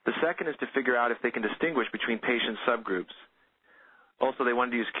 The second is to figure out if they can distinguish between patient subgroups. Also, they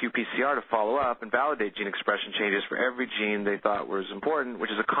wanted to use qPCR to follow up and validate gene expression changes for every gene they thought was important, which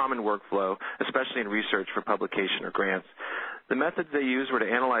is a common workflow, especially in research for publication or grants. The methods they used were to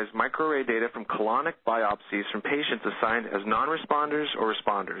analyze microarray data from colonic biopsies from patients assigned as non-responders or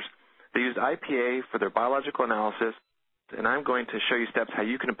responders. They used IPA for their biological analysis, and I'm going to show you steps how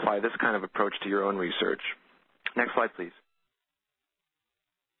you can apply this kind of approach to your own research. Next slide, please.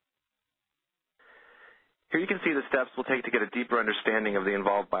 Here you can see the steps we'll take to get a deeper understanding of the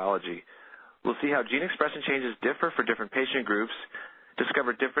involved biology. We'll see how gene expression changes differ for different patient groups,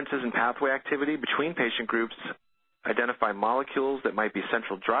 discover differences in pathway activity between patient groups, identify molecules that might be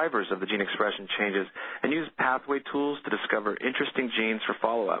central drivers of the gene expression changes, and use pathway tools to discover interesting genes for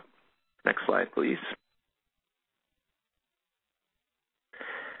follow-up. Next slide, please.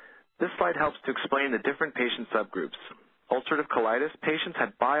 This slide helps to explain the different patient subgroups. Ulcerative colitis patients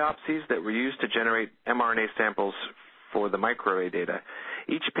had biopsies that were used to generate mRNA samples for the microarray data.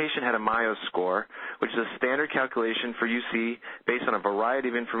 Each patient had a Mayo score, which is a standard calculation for UC based on a variety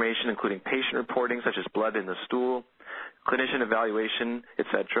of information, including patient reporting, such as blood in the stool, clinician evaluation,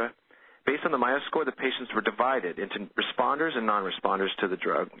 etc. Based on the Mayo score, the patients were divided into responders and non-responders to the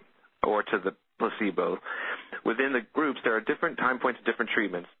drug or to the placebo. Within the groups, there are different time points and different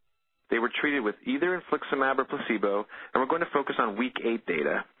treatments. They were treated with either infliximab or placebo, and we're going to focus on week 8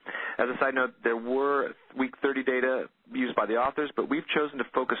 data. As a side note, there were week 30 data used by the authors, but we've chosen to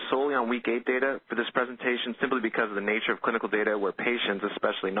focus solely on week 8 data for this presentation simply because of the nature of clinical data where patients,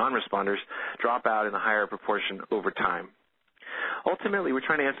 especially non-responders, drop out in a higher proportion over time. Ultimately, we're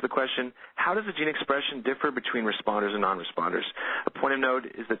trying to answer the question, how does the gene expression differ between responders and non-responders? A point of note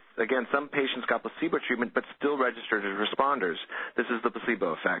is that, again, some patients got placebo treatment but still registered as responders. This is the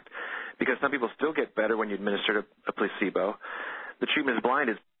placebo effect, because some people still get better when you administer a placebo. The treatment is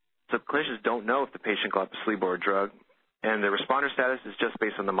blinded, so clinicians don't know if the patient got placebo or drug, and the responder status is just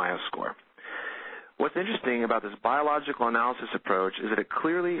based on the Mayo score. What's interesting about this biological analysis approach is that it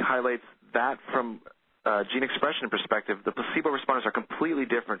clearly highlights that from gene expression perspective, the placebo responders are completely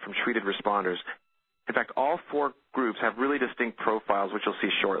different from treated responders. In fact, all 4 groups have really distinct profiles, which you'll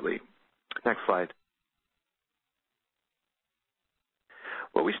see shortly. Next slide.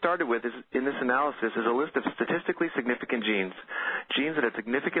 What we started with in this analysis is a list of statistically significant genes, genes that had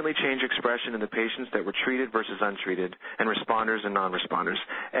significantly changed expression in the patients that were treated versus untreated, and responders and non-responders.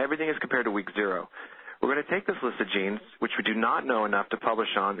 Everything is compared to week 0. We're going to take this list of genes, which we do not know enough to publish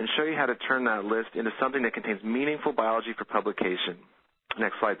on, and show you how to turn that list into something that contains meaningful biology for publication.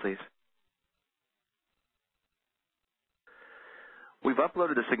 Next slide, please. We've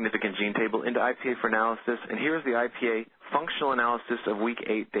uploaded the significant gene table into IPA for analysis, and here is the IPA functional analysis of week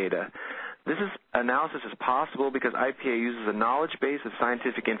 8 data. This analysis is possible because IPA uses a knowledge base of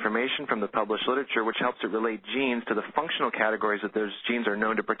scientific information from the published literature, which helps it relate genes to the functional categories that those genes are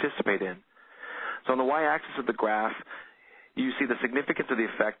known to participate in. So on the y-axis of the graph, you see the significance of the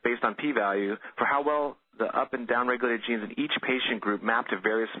effect based on p-value for how well the up and down-regulated genes in each patient group map to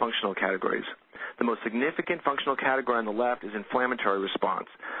various functional categories. The most significant functional category on the left is inflammatory response.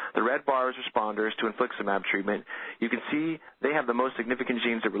 The red bar is responders to infliximab treatment. You can see they have the most significant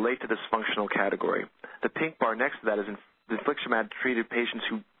genes that relate to this functional category. The pink bar next to that is the infliximab-treated patients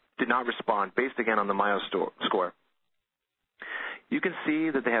who did not respond, based again on the Mayo score. You can see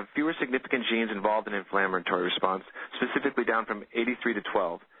that they have fewer significant genes involved in inflammatory response, specifically down from 83 to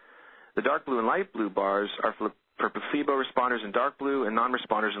 12. The dark blue and light blue bars are for placebo responders in dark blue and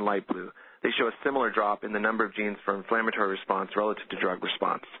non-responders in light blue. They show a similar drop in the number of genes for inflammatory response relative to drug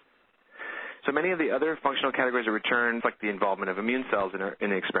response. So many of the other functional categories are returned, like the involvement of immune cells in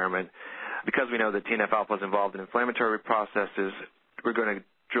the experiment. Because we know that TNF-alpha is involved in inflammatory processes, we're going to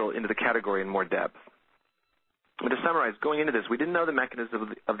drill into the category in more depth. But to summarize, going into this, we didn't know the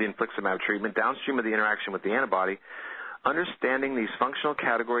mechanism of the infliximab treatment downstream of the interaction with the antibody. Understanding these functional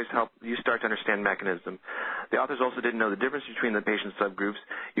categories help you start to understand mechanism. The authors also didn't know the difference between the patient subgroups.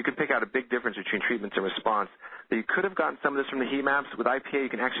 You can pick out a big difference between treatments and response. That you could have gotten some of this from the heat maps. With IPA, you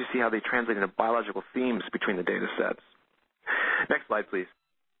can actually see how they translate into biological themes between the data sets. Next slide, please.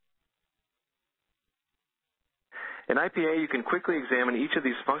 In IPA, you can quickly examine each of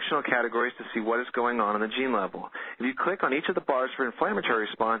these functional categories to see what is going on the gene level. If you click on each of the bars for inflammatory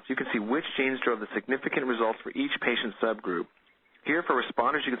response, you can see which genes drove the significant results for each patient subgroup. Here, for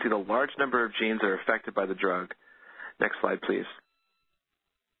responders, you can see the large number of genes that are affected by the drug. Next slide, please.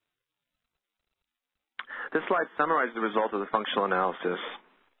 This slide summarizes the result of the functional analysis.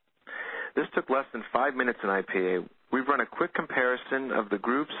 This took less than 5 minutes in IPA. We've run a quick comparison of the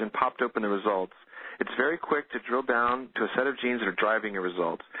groups and popped open the results. It's very quick to drill down to a set of genes that are driving your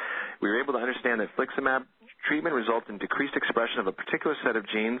results. We were able to understand that infliximab treatment results in decreased expression of a particular set of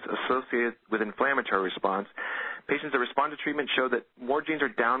genes associated with inflammatory response. Patients that respond to treatment show that more genes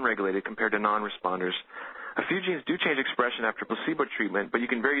are downregulated compared to non-responders. A few genes do change expression after placebo treatment, but you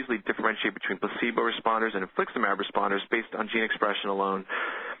can very easily differentiate between placebo responders and infliximab responders based on gene expression alone.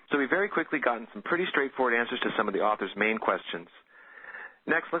 So we very quickly gotten some pretty straightforward answers to some of the author's main questions.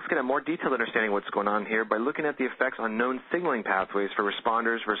 Next, let's get a more detailed understanding of what's going on here by looking at the effects on known signaling pathways for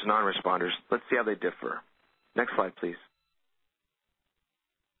responders versus non-responders. Let's see how they differ. Next slide, please.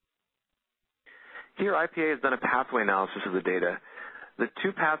 Here, IPA has done a pathway analysis of the data. The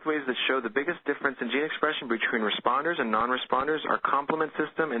two pathways that show the biggest difference in gene expression between responders and non-responders are complement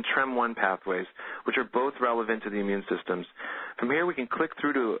system and TREM1 pathways, which are both relevant to the immune systems. From here, we can click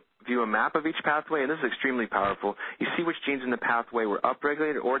through to view a map of each pathway, and this is extremely powerful. You see which genes in the pathway were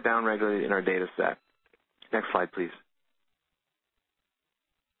upregulated or downregulated in our data set. Next slide, please.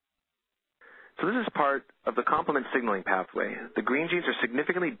 So this is part of the complement signaling pathway. The green genes are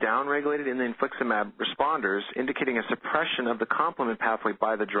significantly downregulated in the infliximab responders, indicating a suppression of the complement pathway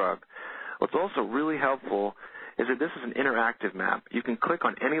by the drug. What's also really helpful is that this is an interactive map. You can click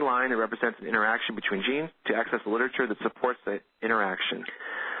on any line that represents an interaction between genes to access the literature that supports the interaction.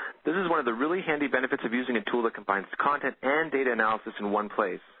 This is one of the really handy benefits of using a tool that combines content and data analysis in one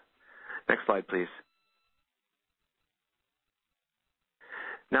place. Next slide, please.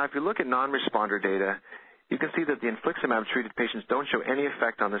 Now, if you look at non-responder data, you can see that the infliximab-treated patients don't show any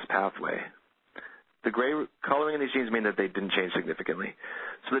effect on this pathway. The gray coloring in these genes mean that they didn't change significantly.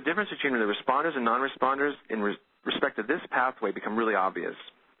 So the difference between the responders and non-responders in respect to this pathway become really obvious.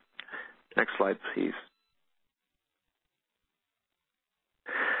 Next slide, please.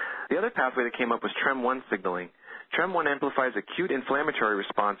 The other pathway that came up was TREM1 signaling. TREM1 amplifies acute inflammatory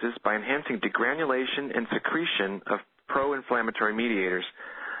responses by enhancing degranulation and secretion of pro-inflammatory mediators.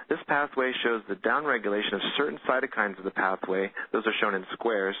 This pathway shows the downregulation of certain cytokines of the pathway. Those are shown in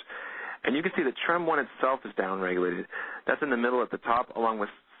squares. And you can see that TREM1 itself is downregulated. That's in the middle at the top, along with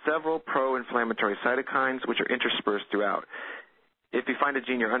several pro-inflammatory cytokines, which are interspersed throughout. If you find a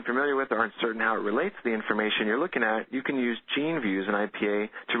gene you're unfamiliar with or uncertain how it relates to the information you're looking at, you can use gene views in IPA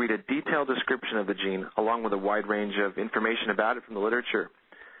to read a detailed description of the gene, along with a wide range of information about it from the literature.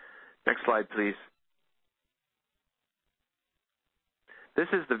 Next slide, please. This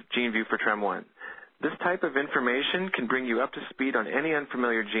is the gene view for TREM1. This type of information can bring you up to speed on any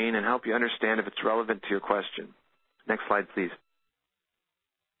unfamiliar gene and help you understand if it's relevant to your question. Next slide, please.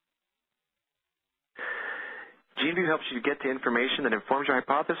 GeneView helps you get to information that informs your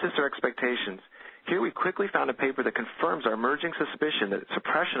hypothesis or expectations. Here we quickly found a paper that confirms our emerging suspicion that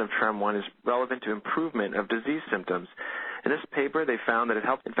suppression of TREM1 is relevant to improvement of disease symptoms. In this paper, they found that it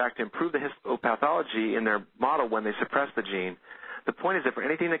helped, in fact, to improve the histopathology in their model when they suppress the gene. The point is that for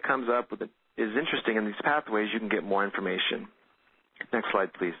anything that comes up that is interesting in these pathways, you can get more information. Next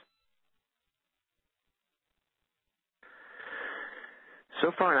slide, please.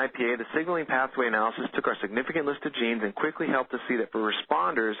 So far in IPA, the signaling pathway analysis took our significant list of genes and quickly helped us see that for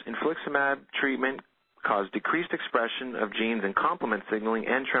responders, infliximab treatment caused decreased expression of genes in complement signaling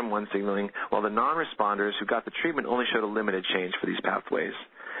and TREM1 signaling, while the non-responders who got the treatment only showed a limited change for these pathways.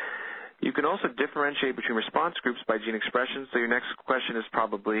 You can also differentiate between response groups by gene expression, so your next question is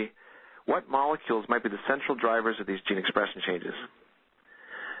probably, what molecules might be the central drivers of these gene expression changes?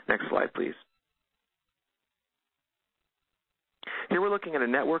 Next slide, please. Here we're looking at a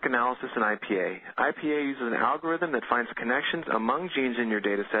network analysis in IPA. IPA uses an algorithm that finds connections among genes in your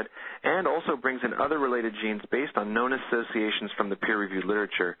data set and also brings in other related genes based on known associations from the peer-reviewed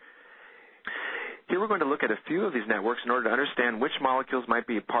literature. Here we're going to look at a few of these networks in order to understand which molecules might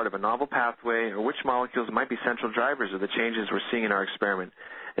be a part of a novel pathway or which molecules might be central drivers of the changes we're seeing in our experiment.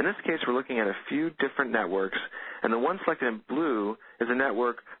 In this case, we're looking at a few different networks, and the one selected in blue is a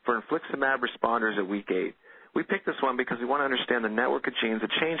network for infliximab responders at week 8. We picked this one because we want to understand the network of genes that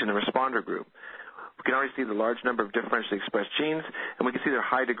change in the responder group. We can already see the large number of differentially expressed genes, and we can see their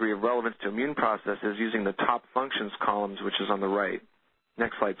high degree of relevance to immune processes using the top functions columns, which is on the right.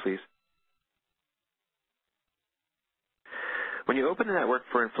 Next slide, please. When you open the network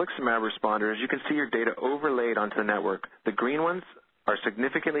for infliximab responders, you can see your data overlaid onto the network. The green ones are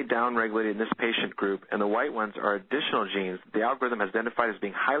significantly downregulated in this patient group, and the white ones are additional genes that the algorithm has identified as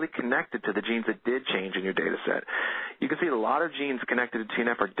being highly connected to the genes that did change in your data set. You can see a lot of genes connected to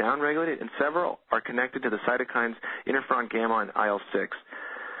TNF are downregulated, and several are connected to the cytokines interferon gamma and IL-6.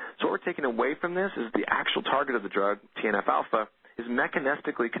 So what we're taking away from this is the actual target of the drug, TNF-alpha, is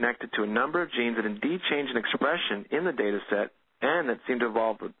mechanistically connected to a number of genes that indeed change in expression in the data set and that seem to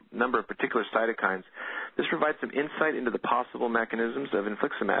involve a number of particular cytokines. This provides some insight into the possible mechanisms of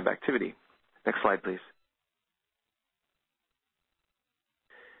infliximab activity. Next slide, please.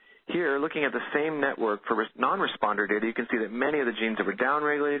 Here, looking at the same network for non-responder data, you can see that many of the genes that were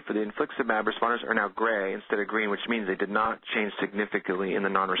downregulated for the infliximab responders are now gray instead of green, which means they did not change significantly in the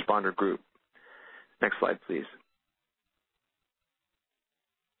non-responder group. Next slide, please.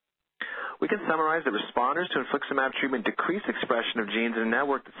 We can summarize that responders to infliximab treatment decrease expression of genes in a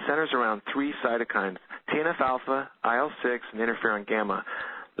network that centers around 3 cytokines, TNF-alpha, IL-6, and interferon gamma.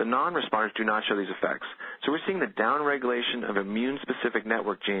 The non-responders do not show these effects. So we're seeing the downregulation of immune-specific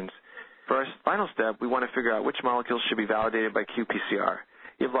network genes. For our final step, we want to figure out which molecules should be validated by qPCR.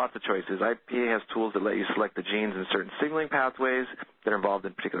 You have lots of choices. IPA has tools that let you select the genes in certain signaling pathways that are involved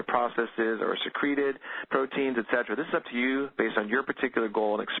in particular processes or secreted, proteins, etc. This is up to you based on your particular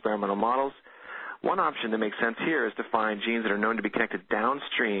goal and experimental models. One option that makes sense here is to find genes that are known to be connected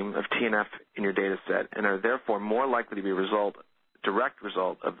downstream of TNF in your data set and are therefore more likely to be a direct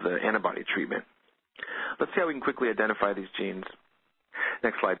result of the antibody treatment. Let's see how we can quickly identify these genes.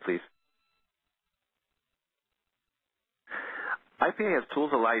 Next slide, please. IPA has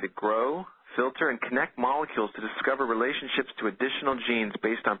tools that allow you to grow, filter, and connect molecules to discover relationships to additional genes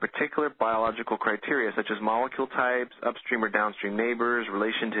based on particular biological criteria, such as molecule types, upstream or downstream neighbors,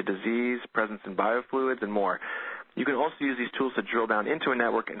 relation to disease, presence in biofluids, and more. You can also use these tools to drill down into a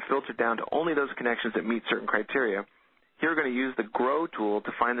network and filter down to only those connections that meet certain criteria. Here we're going to use the GROW tool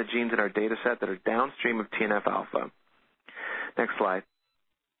to find the genes in our data set that are downstream of TNF-alpha. Next slide.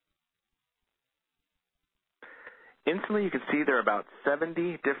 Instantly, you can see there are about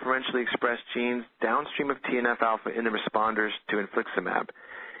 70 differentially expressed genes downstream of TNF-alpha in the responders to infliximab.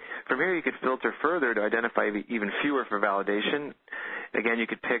 From here, you could filter further to identify even fewer for validation. Again, you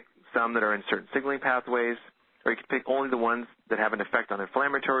could pick some that are in certain signaling pathways, or you could pick only the ones that have an effect on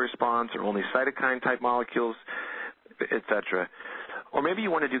inflammatory response or only cytokine-type molecules, etc. Or maybe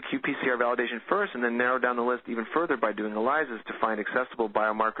you want to do qPCR validation first and then narrow down the list even further by doing ELISAs to find accessible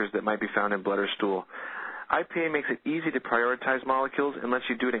biomarkers that might be found in blood or stool. IPA makes it easy to prioritize molecules and lets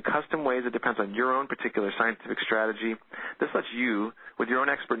you do it in custom ways that depends on your own particular scientific strategy. This lets you, with your own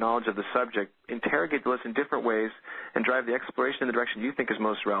expert knowledge of the subject, interrogate the list in different ways and drive the exploration in the direction you think is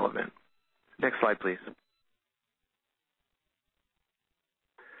most relevant. Next slide, please.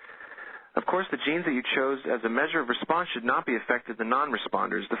 Of course, the genes that you chose as a measure of response should not be affected the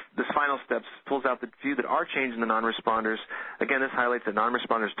non-responders. This final step pulls out the few that are changed in the non-responders. Again, this highlights that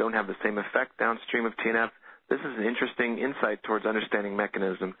non-responders don't have the same effect downstream of TNF. This is an interesting insight towards understanding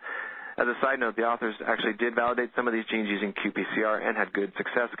mechanism. As a side note, the authors actually did validate some of these genes using qPCR and had good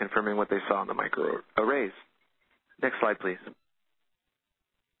success confirming what they saw in the microarrays. Next slide, please.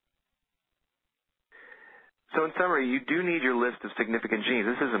 So in summary, you do need your list of significant genes.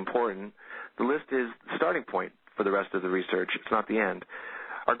 This is important. The list is the starting point for the rest of the research. It's not the end.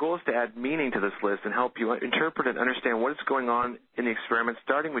 Our goal is to add meaning to this list and help you interpret and understand what is going on in the experiment,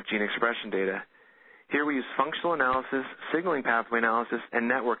 starting with gene expression data. Here we use functional analysis, signaling pathway analysis, and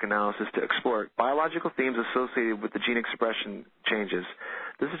network analysis to explore biological themes associated with the gene expression changes.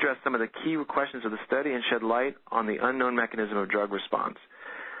 This addressed some of the key questions of the study and shed light on the unknown mechanism of drug response.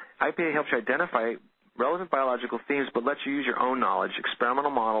 IPA helps you identify relevant biological themes, but lets you use your own knowledge,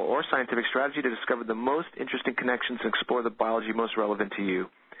 experimental model, or scientific strategy to discover the most interesting connections and explore the biology most relevant to you.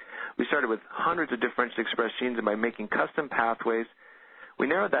 We started with hundreds of differentially expressed genes, and by making custom pathways, we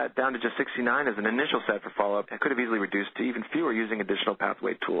narrowed that down to just 69 as an initial set for follow-up and could have easily reduced to even fewer using additional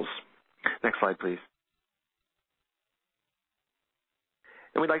pathway tools. Next slide, please.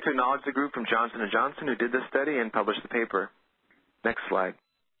 And we'd like to acknowledge the group from Johnson & Johnson who did this study and published the paper. Next slide.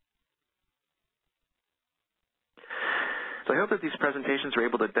 So I hope that these presentations are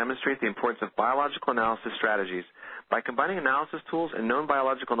able to demonstrate the importance of biological analysis strategies. By combining analysis tools and known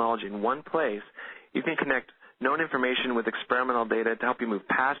biological knowledge in one place, you can connect known information with experimental data to help you move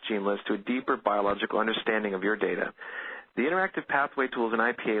past gene lists to a deeper biological understanding of your data. The interactive pathway tools in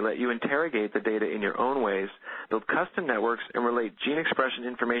IPA let you interrogate the data in your own ways, build custom networks, and relate gene expression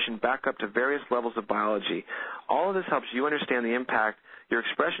information back up to various levels of biology. All of this helps you understand the impact your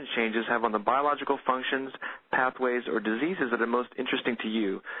expression changes have on the biological functions, pathways, or diseases that are most interesting to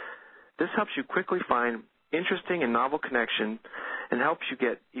you. This helps you quickly find interesting and novel connection and helps you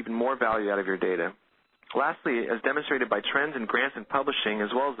get even more value out of your data. Lastly, as demonstrated by trends in grants and publishing, as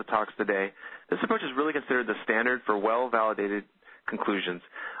well as the talks today, this approach is really considered the standard for well-validated conclusions.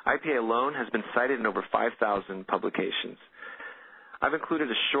 IPA alone has been cited in over 5,000 publications. I've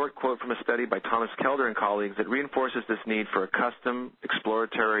included a short quote from a study by Thomas Kelder and colleagues that reinforces this need for a custom,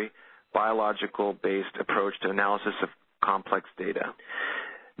 exploratory, biological-based approach to analysis of complex data.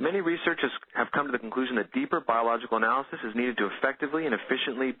 Many researchers have come to the conclusion that deeper biological analysis is needed to effectively and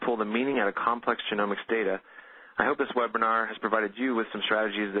efficiently pull the meaning out of complex genomics data. I hope this webinar has provided you with some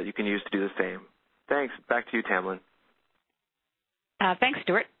strategies that you can use to do the same. Thanks. Back to you, Tamlin. Thanks,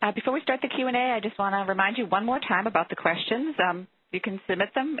 Stuart. Before we start the Q&A, I just want to remind you one more time about the questions. You can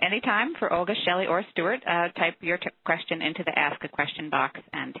submit them anytime for Olga, Shelley, or Stuart. Type your question into the Ask a Question box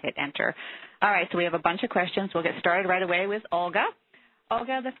and hit Enter. All right, so we have a bunch of questions. We'll get started right away with Olga.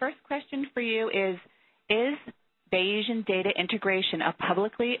 Olga, the first question for you is Bayesian data integration a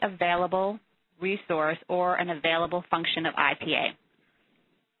publicly available resource or an available function of IPA?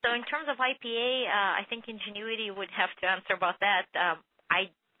 So in terms of IPA, I think Ingenuity would have to answer about that.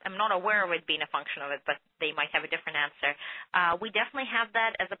 I'm not aware of it being a function of it, but they might have a different answer. We definitely have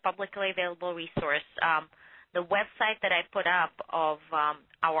that as a publicly available resource. The website that I put up of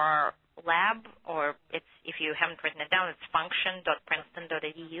our lab, or if you haven't written it down, it's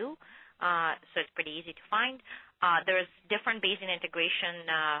function.princeton.edu, so it's pretty easy to find. There's different Bayesian integration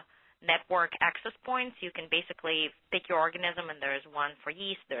network access points. You can basically pick your organism, and there's one for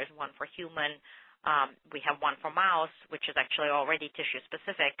yeast, there's one for human. We have one for mouse, which is actually already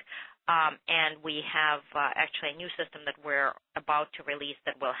tissue-specific, and we have actually a new system that we're about to release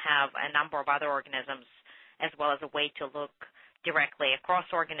that will have a number of other organisms, as well as a way to look directly across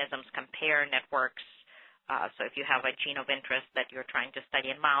organisms, compare networks. So if you have a gene of interest that you're trying to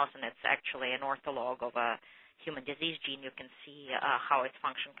study in mouse, and it's actually an ortholog of a human disease gene, you can see how its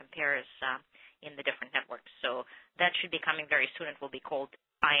function compares in the different networks. So that should be coming very soon. It will be called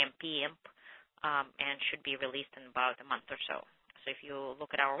IMP, and should be released in about a month or so. So if you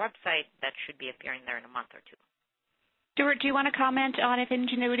look at our website, that should be appearing there in a month or two. Stuart, do you want to comment on if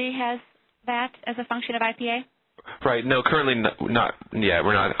Ingenuity has that as a function of IPA? Right. No, currently not. Yeah,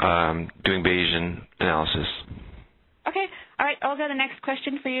 we're not doing Bayesian analysis. Okay. All right, Olga, the next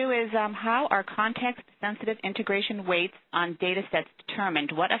question for you is how are context-sensitive integration weights on data sets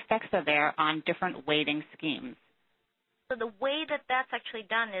determined? What effects are there on different weighting schemes? So the way that that's actually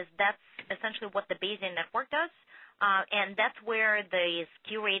done is that's essentially what the Bayesian network does, and that's where these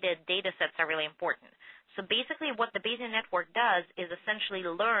curated data sets are really important. So basically what the Bayesian network does is essentially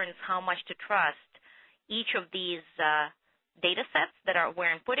learns how much to trust each of these data sets that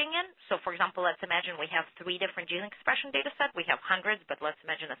we're inputting in. So for example, let's imagine we have 3 different gene expression data sets. We have hundreds, but let's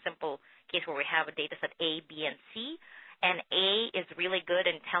imagine a simple case where we have a data set A, B, and C. And A is really good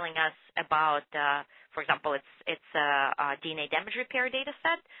in telling us about, for example, it's a DNA damage repair data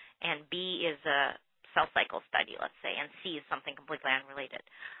set, and B is a cell cycle study, let's say, and C is something completely unrelated.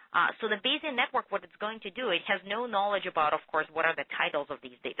 So the Bayesian network, what it's going to do, it has no knowledge about, of course, what are the titles of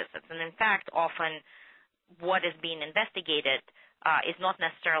these data sets. And in fact, often what is being investigated is not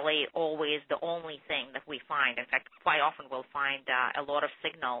necessarily always the only thing that we find. In fact, quite often we'll find a lot of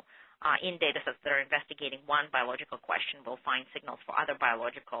signal in data sets that are investigating one biological question. We'll find signals for other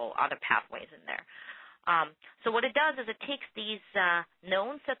pathways in there. So what it does is it takes these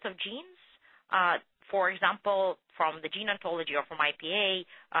known sets of genes, for example, from the gene ontology or from IPA,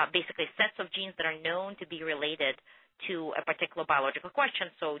 basically sets of genes that are known to be related to a particular biological question,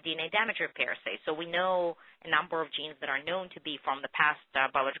 so DNA damage repair, say. So we know a number of genes that are known to be from the past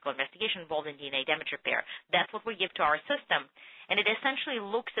biological investigation involved in DNA damage repair. That's what we give to our system. And it essentially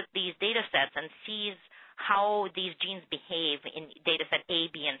looks at these data sets and sees how these genes behave in data set A,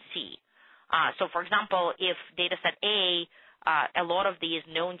 B, and C. So, for example, if data set A, a lot of these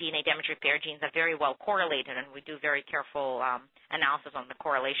known DNA damage repair genes are very well correlated, and we do very careful analysis on the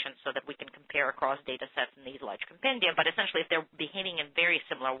correlation so that we can compare across data sets in these large compendia. But essentially, if they're behaving in a very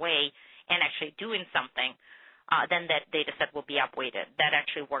similar way and actually doing something, then that data set will be upweighted. That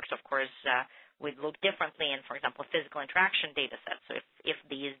actually works, of course, would look differently in, for example, physical interaction data sets. So if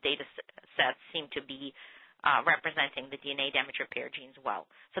these data sets seem to be representing the DNA damage repair genes well.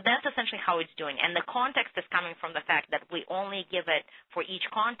 So that's essentially how it's doing. And the context is coming from the fact that we only give it, for each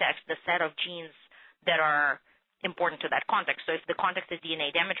context, the set of genes that are important to that context. So if the context is DNA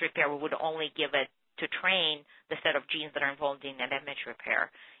damage repair, we would only give it to train the set of genes that are involved in DNA damage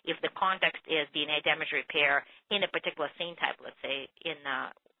repair. If the context is DNA damage repair in a particular cell type, let's say,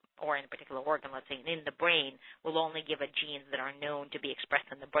 or in a particular organ, let's say in the brain, we'll only give it genes that are known to be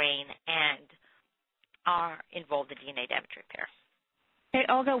expressed in the brain and are involved in DNA damage repair. Okay,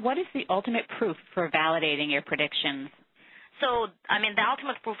 Olga, what is the ultimate proof for validating your predictions? So, the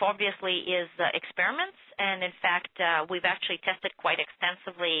ultimate proof obviously is experiments, and in fact, we've actually tested quite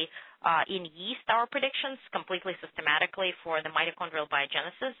extensively in yeast our predictions completely systematically for the mitochondrial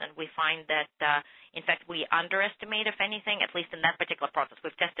biogenesis, and we find that, in fact, we underestimate, if anything, at least in that particular process.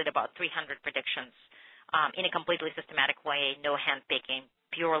 We've tested about 300 predictions in a completely systematic way, no handpicking,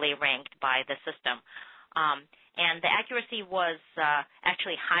 purely ranked by the system. And the accuracy was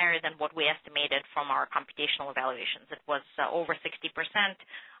actually higher than what we estimated from our computational evaluations. It was over 60%.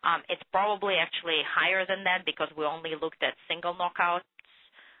 It's probably actually higher than that because we only looked at single knockouts,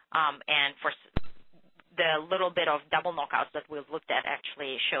 and for the little bit of double knockouts that we've looked at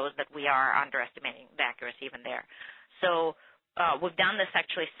actually shows that we are underestimating the accuracy even there. So we've done this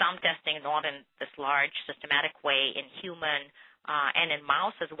actually some testing, not in this large systematic way, in human and in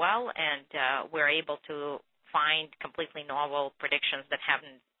mouse as well, and we're able to find completely novel predictions that have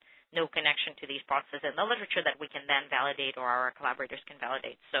no connection to these processes in the literature that we can then validate or our collaborators can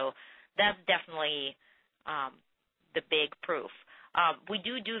validate. So that's definitely the big proof. We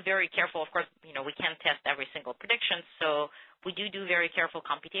do very careful, of course, we can't test every single prediction, so we do very careful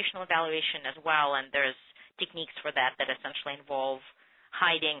computational evaluation as well, and there's techniques for that essentially involve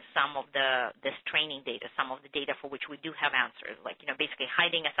hiding some of this training data, some of the data for which we do have answers, like, basically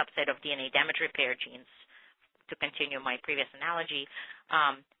hiding a subset of DNA damage repair genes, to continue my previous analogy,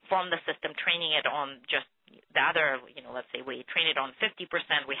 from the system, training it on just the other, let's say we train it on 50%,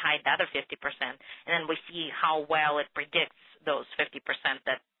 we hide the other 50%, and then we see how well it predicts those 50%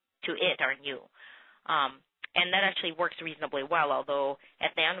 that to it are new. And that actually works reasonably well, although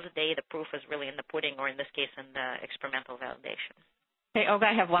at the end of the day, the proof is really in the pudding, or in this case, in the experimental validation. Hey, Olga,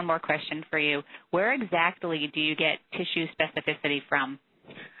 I have one more question for you. Where exactly do you get tissue specificity from?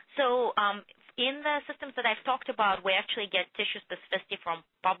 So in the systems that I've talked about, we actually get tissue specificity from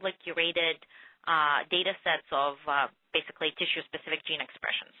public curated data sets of basically tissue-specific gene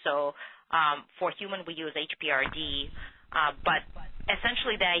expression. So for human, we use HPRD, but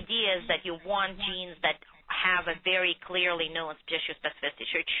essentially the idea is that you want genes that have a very clearly known tissue specificity.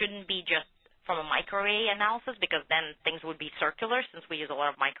 So it shouldn't be just from a microarray analysis, because then things would be circular, since we use a lot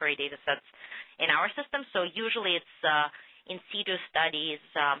of microarray data sets in our system. So usually it's in situ studies.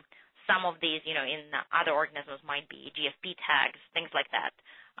 Some of these, in other organisms might be GFP tags, things like that.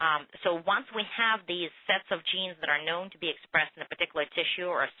 So once we have these sets of genes that are known to be expressed in a particular tissue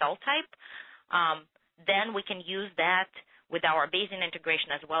or a cell type, then we can use that with our Bayesian integration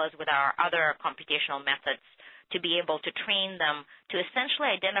as well as with our other computational methods to be able to train them to essentially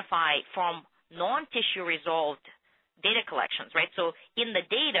identify from non-tissue resolved data collections, right? So in the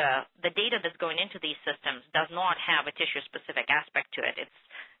data that's going into these systems does not have a tissue-specific aspect to it. It's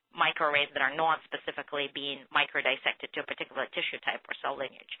microarrays that are not specifically being microdissected to a particular tissue type or cell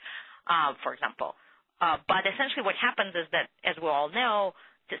lineage, for example. But essentially what happens is that, as we all know,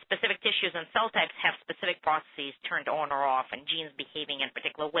 specific tissues and cell types have specific processes turned on or off and genes behaving in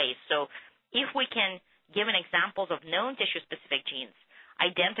particular ways. So if we can, given examples of known tissue-specific genes,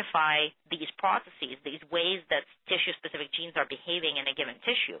 identify these processes, these ways that tissue-specific genes are behaving in a given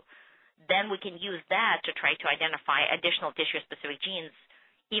tissue, then we can use that to try to identify additional tissue-specific genes,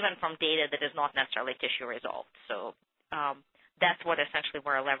 even from data that is not necessarily tissue-resolved. So that's what essentially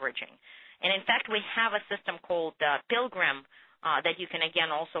we're leveraging. And in fact, we have a system called Pilgrim that you can, again,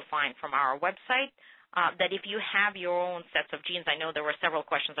 also find from our website, that if you have your own sets of genes, I know there were several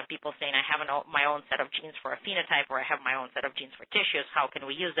questions of people saying, I have my own set of genes for a phenotype, or I have my own set of genes for tissues, how can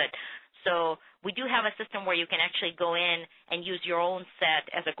we use it? So we do have a system where you can actually go in and use your own set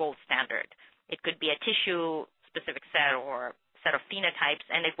as a gold standard. It could be a tissue-specific set or set of phenotypes,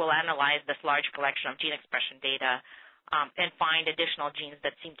 and it will analyze this large collection of gene expression data and find additional genes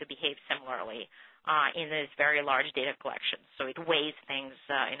that seem to behave similarly in this very large data collection. So it weighs things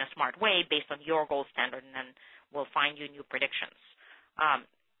in a smart way based on your gold standard, and then will find you new predictions.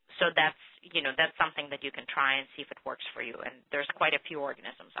 So that's something that you can try and see if it works for you. And there's quite a few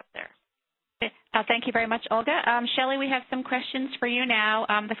organisms up there. Thank you very much, Olga. Shelley, we have some questions for you now.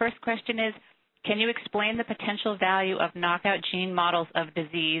 The first question is, can you explain the potential value of knockout gene models of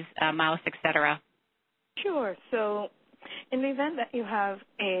disease, mouse, et cetera? Sure. So in the event that you have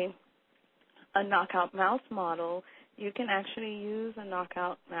a knockout mouse model, you can actually use a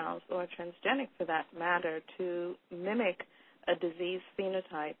knockout mouse, or a transgenic for that matter, to mimic a disease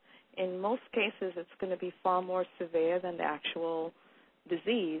phenotype. In most cases, it's going to be far more severe than the actual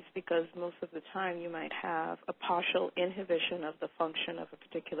disease, because most of the time you might have a partial inhibition of the function of a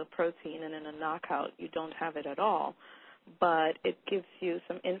particular protein, and in a knockout you don't have it at all. But it gives you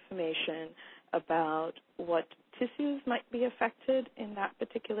some information about what tissues might be affected in that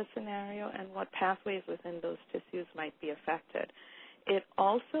particular scenario and what pathways within those tissues might be affected. It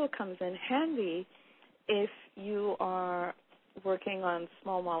also comes in handy if you are working on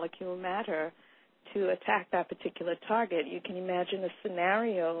small molecule matter to attack that particular target. You can imagine a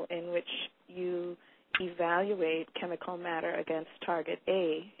scenario in which you evaluate chemical matter against target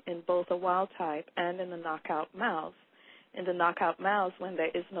A in both a wild type and in the knockout mouse. In the knockout mouse, when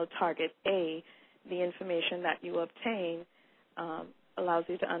there is no target A, the information that you obtain allows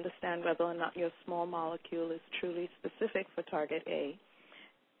you to understand whether or not your small molecule is truly specific for target A.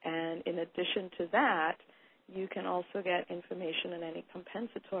 And in addition to that, you can also get information on any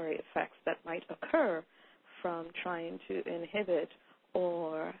compensatory effects that might occur from trying to inhibit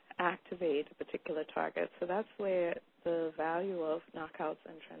or activate a particular target. So that's where the value of knockouts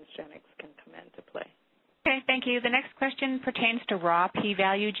and transgenics can come into play. Okay, thank you. The next question pertains to raw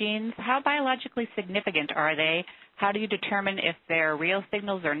p-value genes. How biologically significant are they? How do you determine if they're real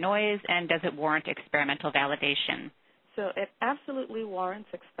signals or noise, and does it warrant experimental validation? So it absolutely warrants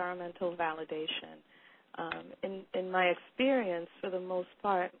experimental validation. In my experience, for the most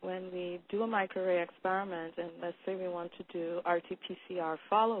part, when we do a microarray experiment, and let's say we want to do RT-PCR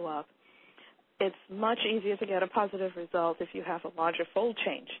follow-up, it's much easier to get a positive result if you have a larger fold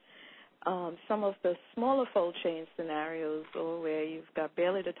change. Some of the smaller fold change scenarios, or where you've got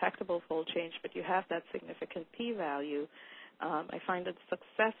barely detectable fold change, but you have that significant p-value, I find that the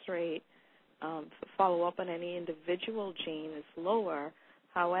success rate for follow-up on any individual gene is lower.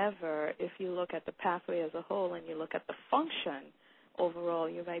 However, if you look at the pathway as a whole and you look at the function overall,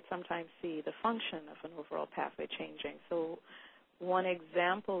 you might sometimes see the function of an overall pathway changing. So one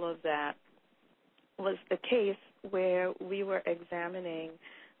example of that was the case where we were examining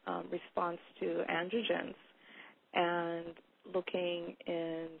response to androgens and looking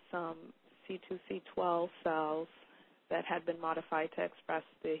in some C2C12 cells that had been modified to express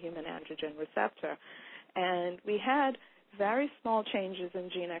the human androgen receptor. And we had very small changes in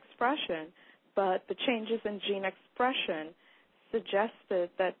gene expression, but the changes in gene expression suggested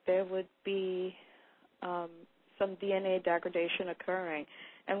that there would be some DNA degradation occurring.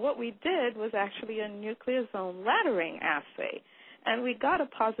 And what we did was actually a nucleosome laddering assay. And we got a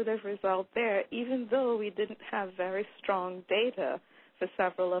positive result there, even though we didn't have very strong data for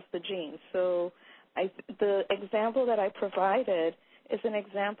several of the genes. So the example that I provided is an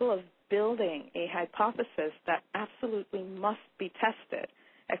example of building a hypothesis that absolutely must be tested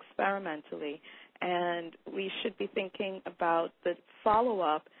experimentally. And we should be thinking about the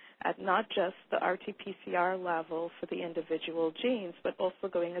follow-up at not just the RT-PCR level for the individual genes, but also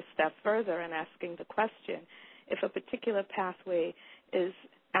going a step further and asking the question, if a particular pathway is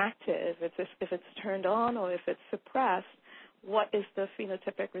active, if it's turned on or if it's suppressed, what is the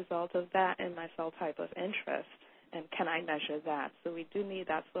phenotypic result of that in my cell type of interest? And can I measure that? So we do need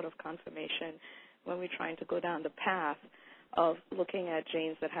that sort of confirmation when we're trying to go down the path of looking at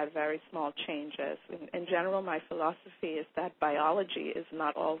genes that had very small changes. In general, my philosophy is that biology is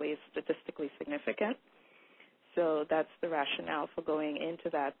not always statistically significant. So that's the rationale for going into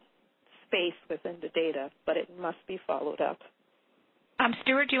that space within the data, but it must be followed up.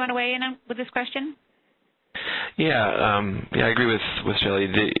 Stuart, do you want to weigh in with this question? Yeah, I agree with Shelley.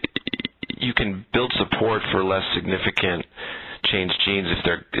 You can build support for less significant changed genes if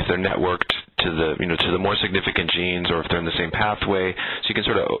they're networked to the more significant genes, or if they're in the same pathway. So you can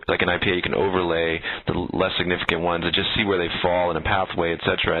sort of, like an IPA, you can overlay the less significant ones and just see where they fall in a pathway, et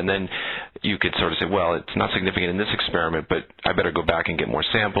cetera. And then you could sort of say, well, it's not significant in this experiment, but I better go back and get more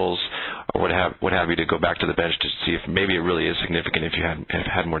samples, or what have you, to go back to the bench to see if maybe it really is significant if you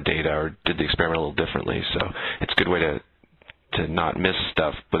had more data or did the experiment a little differently. So it's a good way to not miss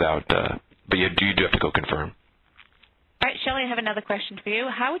stuff without, but you do have to go confirm. All right, Shelley, I have another question for you.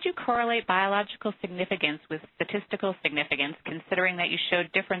 How would you correlate biological significance with statistical significance, considering that you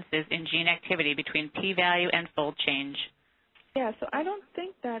showed differences in gene activity between p-value and fold change? Yeah, so I don't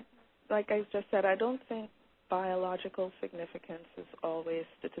think that, like I just said, I don't think biological significance is always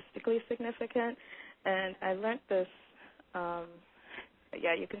statistically significant. And I learned this,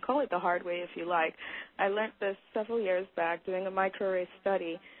 you can call it the hard way if you like. I learned this several years back doing a microarray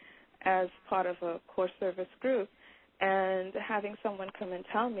study as part of a core service group, and having someone come and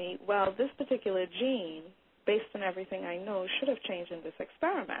tell me, well, this particular gene, based on everything I know, should have changed in this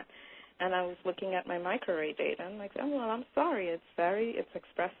experiment. And I was looking at my microarray data, and I'm like, oh, well, I'm sorry, it's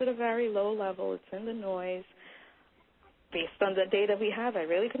expressed at a very low level, it's in the noise. Based on the data we have, I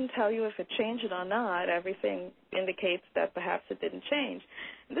really couldn't tell you if it changed or not. Everything indicates that perhaps it didn't change.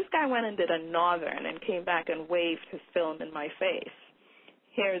 And this guy went and did a northern and came back and waved his film in my face.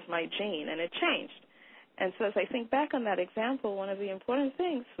 Here's my gene, and it changed. And so as I think back on that example, one of the important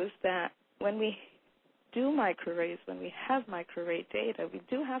things was that when we do microarrays, when we have microarray data, we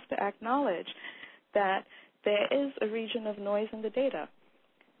do have to acknowledge that there is a region of noise in the data.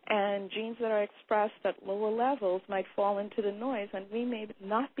 And genes that are expressed at lower levels might fall into the noise, and we may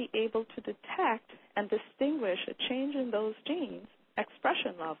not be able to detect and distinguish a change in those genes,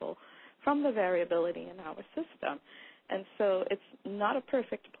 expression level, from the variability in our system. And so it's not a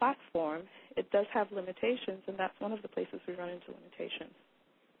perfect platform. It does have limitations, and that's one of the places we run into limitations.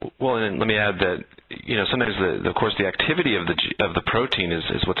 Well, and let me add that, sometimes, of course, the activity of the protein is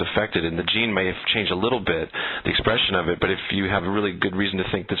what's affected, and the gene may have changed a little bit, the expression of it, but if you have a really good reason to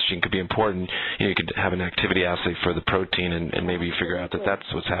think this gene could be important, you could have an activity assay for the protein and maybe figure out that that's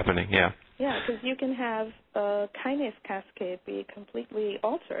what's happening. Yeah. Yeah, because you can have a kinase cascade be completely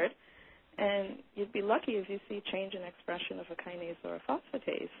altered, and you'd be lucky if you see change in expression of a kinase or a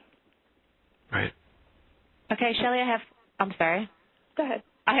phosphatase. Right. Okay, Shelley, I'm sorry. Go ahead.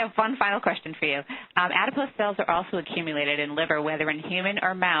 I have one final question for you. Adipose cells are also accumulated in liver, whether in human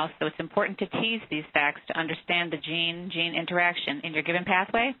or mouse, so it's important to tease these facts to understand the gene-gene interaction in your given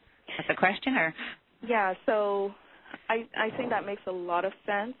pathway? That's a question, or? Yeah, so I think that makes a lot of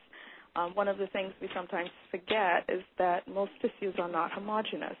sense. One of the things we sometimes forget is that most tissues are not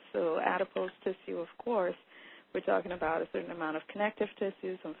homogeneous. So adipose tissue, of course, we're talking about a certain amount of connective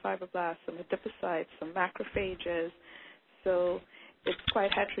tissue, some fibroblasts, some adipocytes, some macrophages. So it's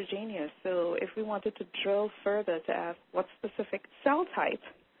quite heterogeneous. So if we wanted to drill further to ask what specific cell type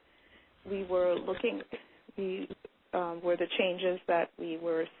we were looking, were the changes that we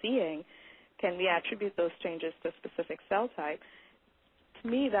were seeing, can we attribute those changes to a specific cell type? To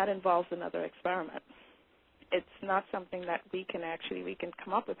me, that involves another experiment. It's not something that we can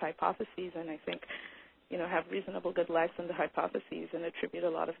come up with hypotheses, and I think, have reasonable good legs on the hypotheses and attribute a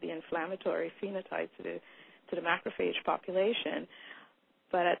lot of the inflammatory phenotype to the macrophage population.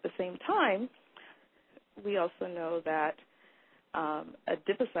 But at the same time, we also know that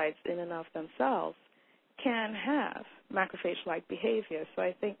adipocytes in and of themselves can have macrophage-like behavior. So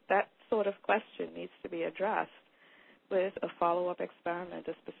I think that sort of question needs to be addressed with a follow-up experiment,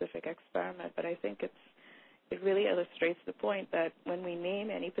 a specific experiment. But I think it really illustrates the point that when we name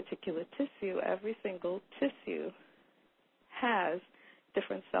any particular tissue, every single tissue has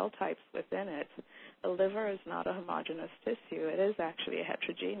different cell types within it. The liver is not a homogeneous tissue. It is actually a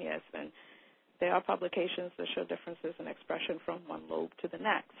heterogeneous, and there are publications that show differences in expression from one lobe to the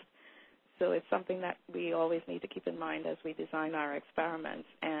next. So it's something that we always need to keep in mind as we design our experiments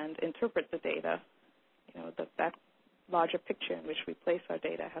and interpret the data. That larger picture in which we place our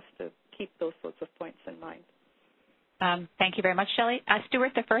data has to keep those sorts of points in mind. Thank you very much, Shelley.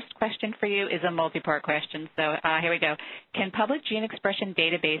 Stuart, the first question for you is a multi-part question, so here we go. Can public gene expression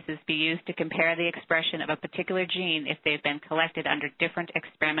databases be used to compare the expression of a particular gene if they've been collected under different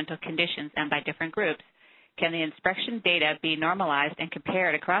experimental conditions and by different groups? Can the expression data be normalized and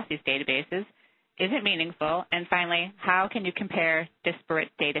compared across these databases? Is it meaningful? And finally, how can you compare disparate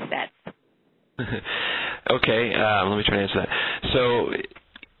data sets? Okay, let me try to answer that. So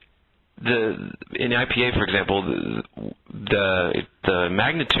in IPA, for example, the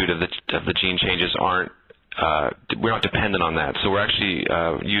magnitude of the gene changes aren't we're not dependent on that. So we're actually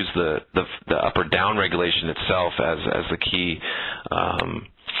use the up or down regulation itself as the key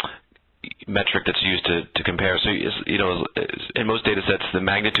metric that's used to compare. So in most data sets, the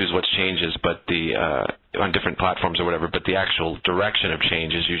magnitude is what changes, but on different platforms or whatever. But the actual direction of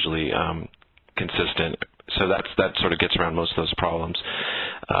change is usually consistent. So that sort of gets around most of those problems.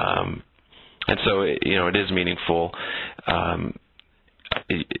 And so it is meaningful.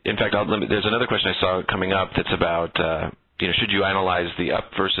 In fact, there's another question I saw coming up that's about should you analyze the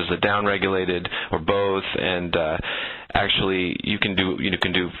up versus the down regulated or both? And actually, you can do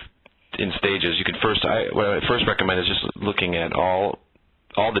in stages. You can what I first recommend is just looking at all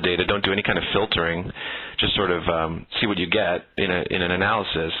the data. Don't do any kind of filtering. Just sort of see what you get in an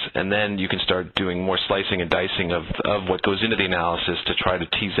analysis, and then you can start doing more slicing and dicing of what goes into the analysis to try to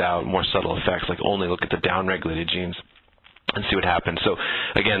tease out more subtle effects, like only look at the down-regulated genes and see what happens. So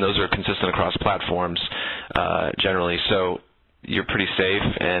again, those are consistent across platforms generally. So you're pretty safe,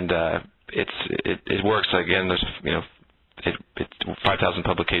 and it works. Again, there's 5,000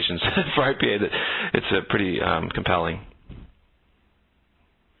 publications for IPA. It's pretty compelling.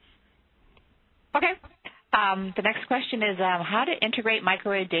 Okay. The next question is how to integrate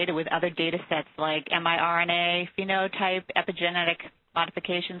microarray data with other data sets like miRNA, phenotype, epigenetic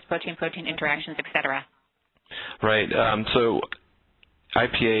modifications, protein-protein interactions, et cetera. Right. So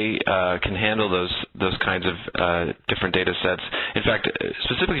IPA can handle those kinds of different data sets. In fact,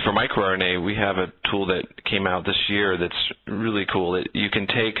 specifically for microRNA, we have a tool that came out this year that's really cool. You can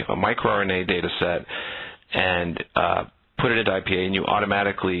take a microRNA data set and put it into IPA, and you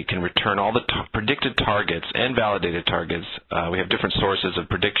automatically can return all the predicted targets and validated targets. We have different sources of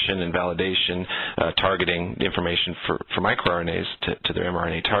prediction and validation targeting information for microRNAs to their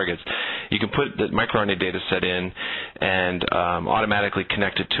mRNA targets. You can put the microRNA data set in and automatically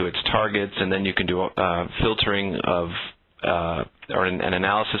connect it to its targets, and then you can do filtering of or an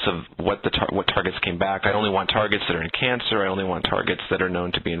analysis of what targets came back. I only want targets that are in cancer. I only want targets that are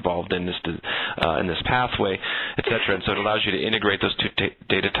known to be involved in this pathway, et cetera. And so it allows you to integrate those two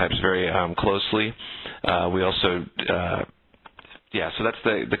data types very closely. We also so that's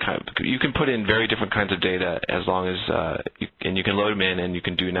the kind of, you can put in very different kinds of data as long as you can load them in, and you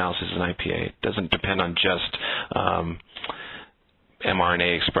can do analysis in IPA. It doesn't depend on just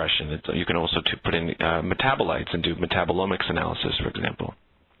mRNA expression. You can also put in metabolites and do metabolomics analysis, for example.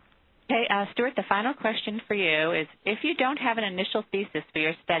 Okay, Stuart, the final question for you is, if you don't have an initial thesis for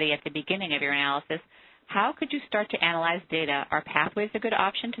your study at the beginning of your analysis, how could you start to analyze data? Are pathways a good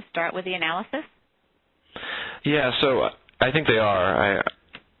option to start with the analysis? Yeah, so I think they are.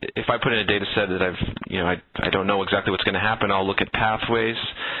 If I put in a data set that I don't know exactly what's going to happen, I'll look at pathways,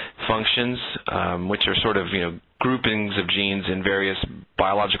 functions, which are sort of groupings of genes in various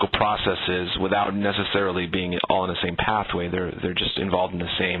biological processes without necessarily being all in the same pathway. They're just involved in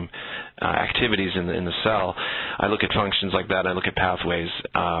the same activities in the cell. I look at functions like that. I look at pathways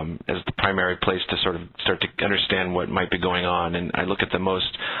as the primary place to sort of start to understand what might be going on, and I look at the most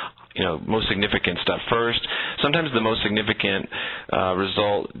significant stuff first. Sometimes the most significant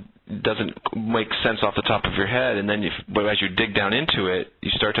result doesn't make sense off the top of your head, and then but as you dig down into it,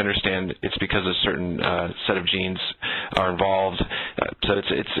 you start to understand it's because a certain set of genes are involved. So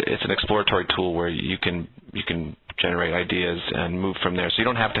it's an exploratory tool where you can generate ideas and move from there. So you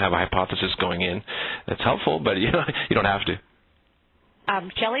don't have to have a hypothesis going in. That's helpful, but you don't have to.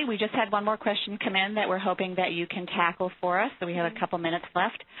 Shelley, we just had one more question come in that we're hoping that you can tackle for us, so we have a couple minutes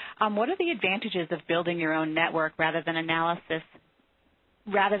left. What are the advantages of building your own network rather than analyze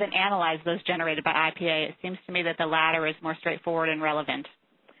those generated by IPA? It seems to me that the latter is more straightforward and relevant.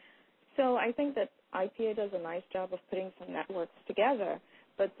 So I think that IPA does a nice job of putting some networks together,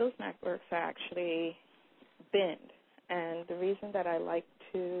 but those networks are actually binned. And the reason that I like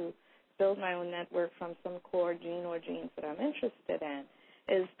to build my own network from some core gene or genes that I'm interested in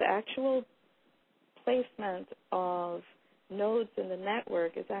is the actual placement of nodes in the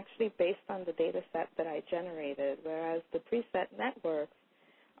network is actually based on the data set that I generated, whereas the preset networks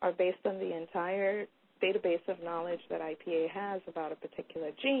are based on the entire database of knowledge that IPA has about a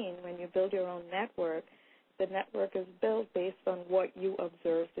particular gene. When you build your own network, the network is built based on what you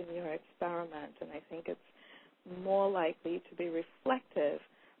observed in your experiment, and I think it's more likely to be reflective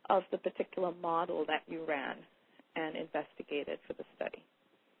of the particular model that you ran and investigated for the study.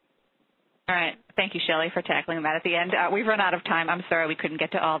 All right. Thank you, Shelley, for tackling that at the end. We've run out of time. I'm sorry we couldn't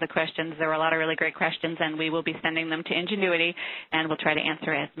get to all the questions. There were a lot of really great questions, and we will be sending them to Ingenuity, and we'll try to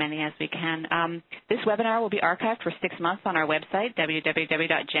answer as many as we can. This webinar will be archived for 6 months on our website,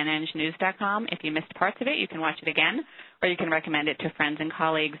 www.genengnews.com. If you missed parts of it, you can watch it again, or you can recommend it to friends and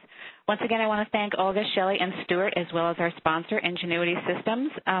colleagues. Once again, I want to thank Olga, Shelley, and Stuart, as well as our sponsor, Ingenuity Systems.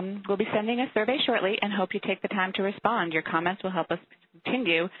 We'll be sending a survey shortly and hope you take the time to respond. Your comments will help us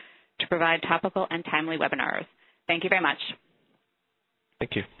continue to provide topical and timely webinars. Thank you very much.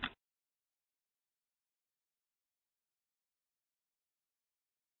 Thank you.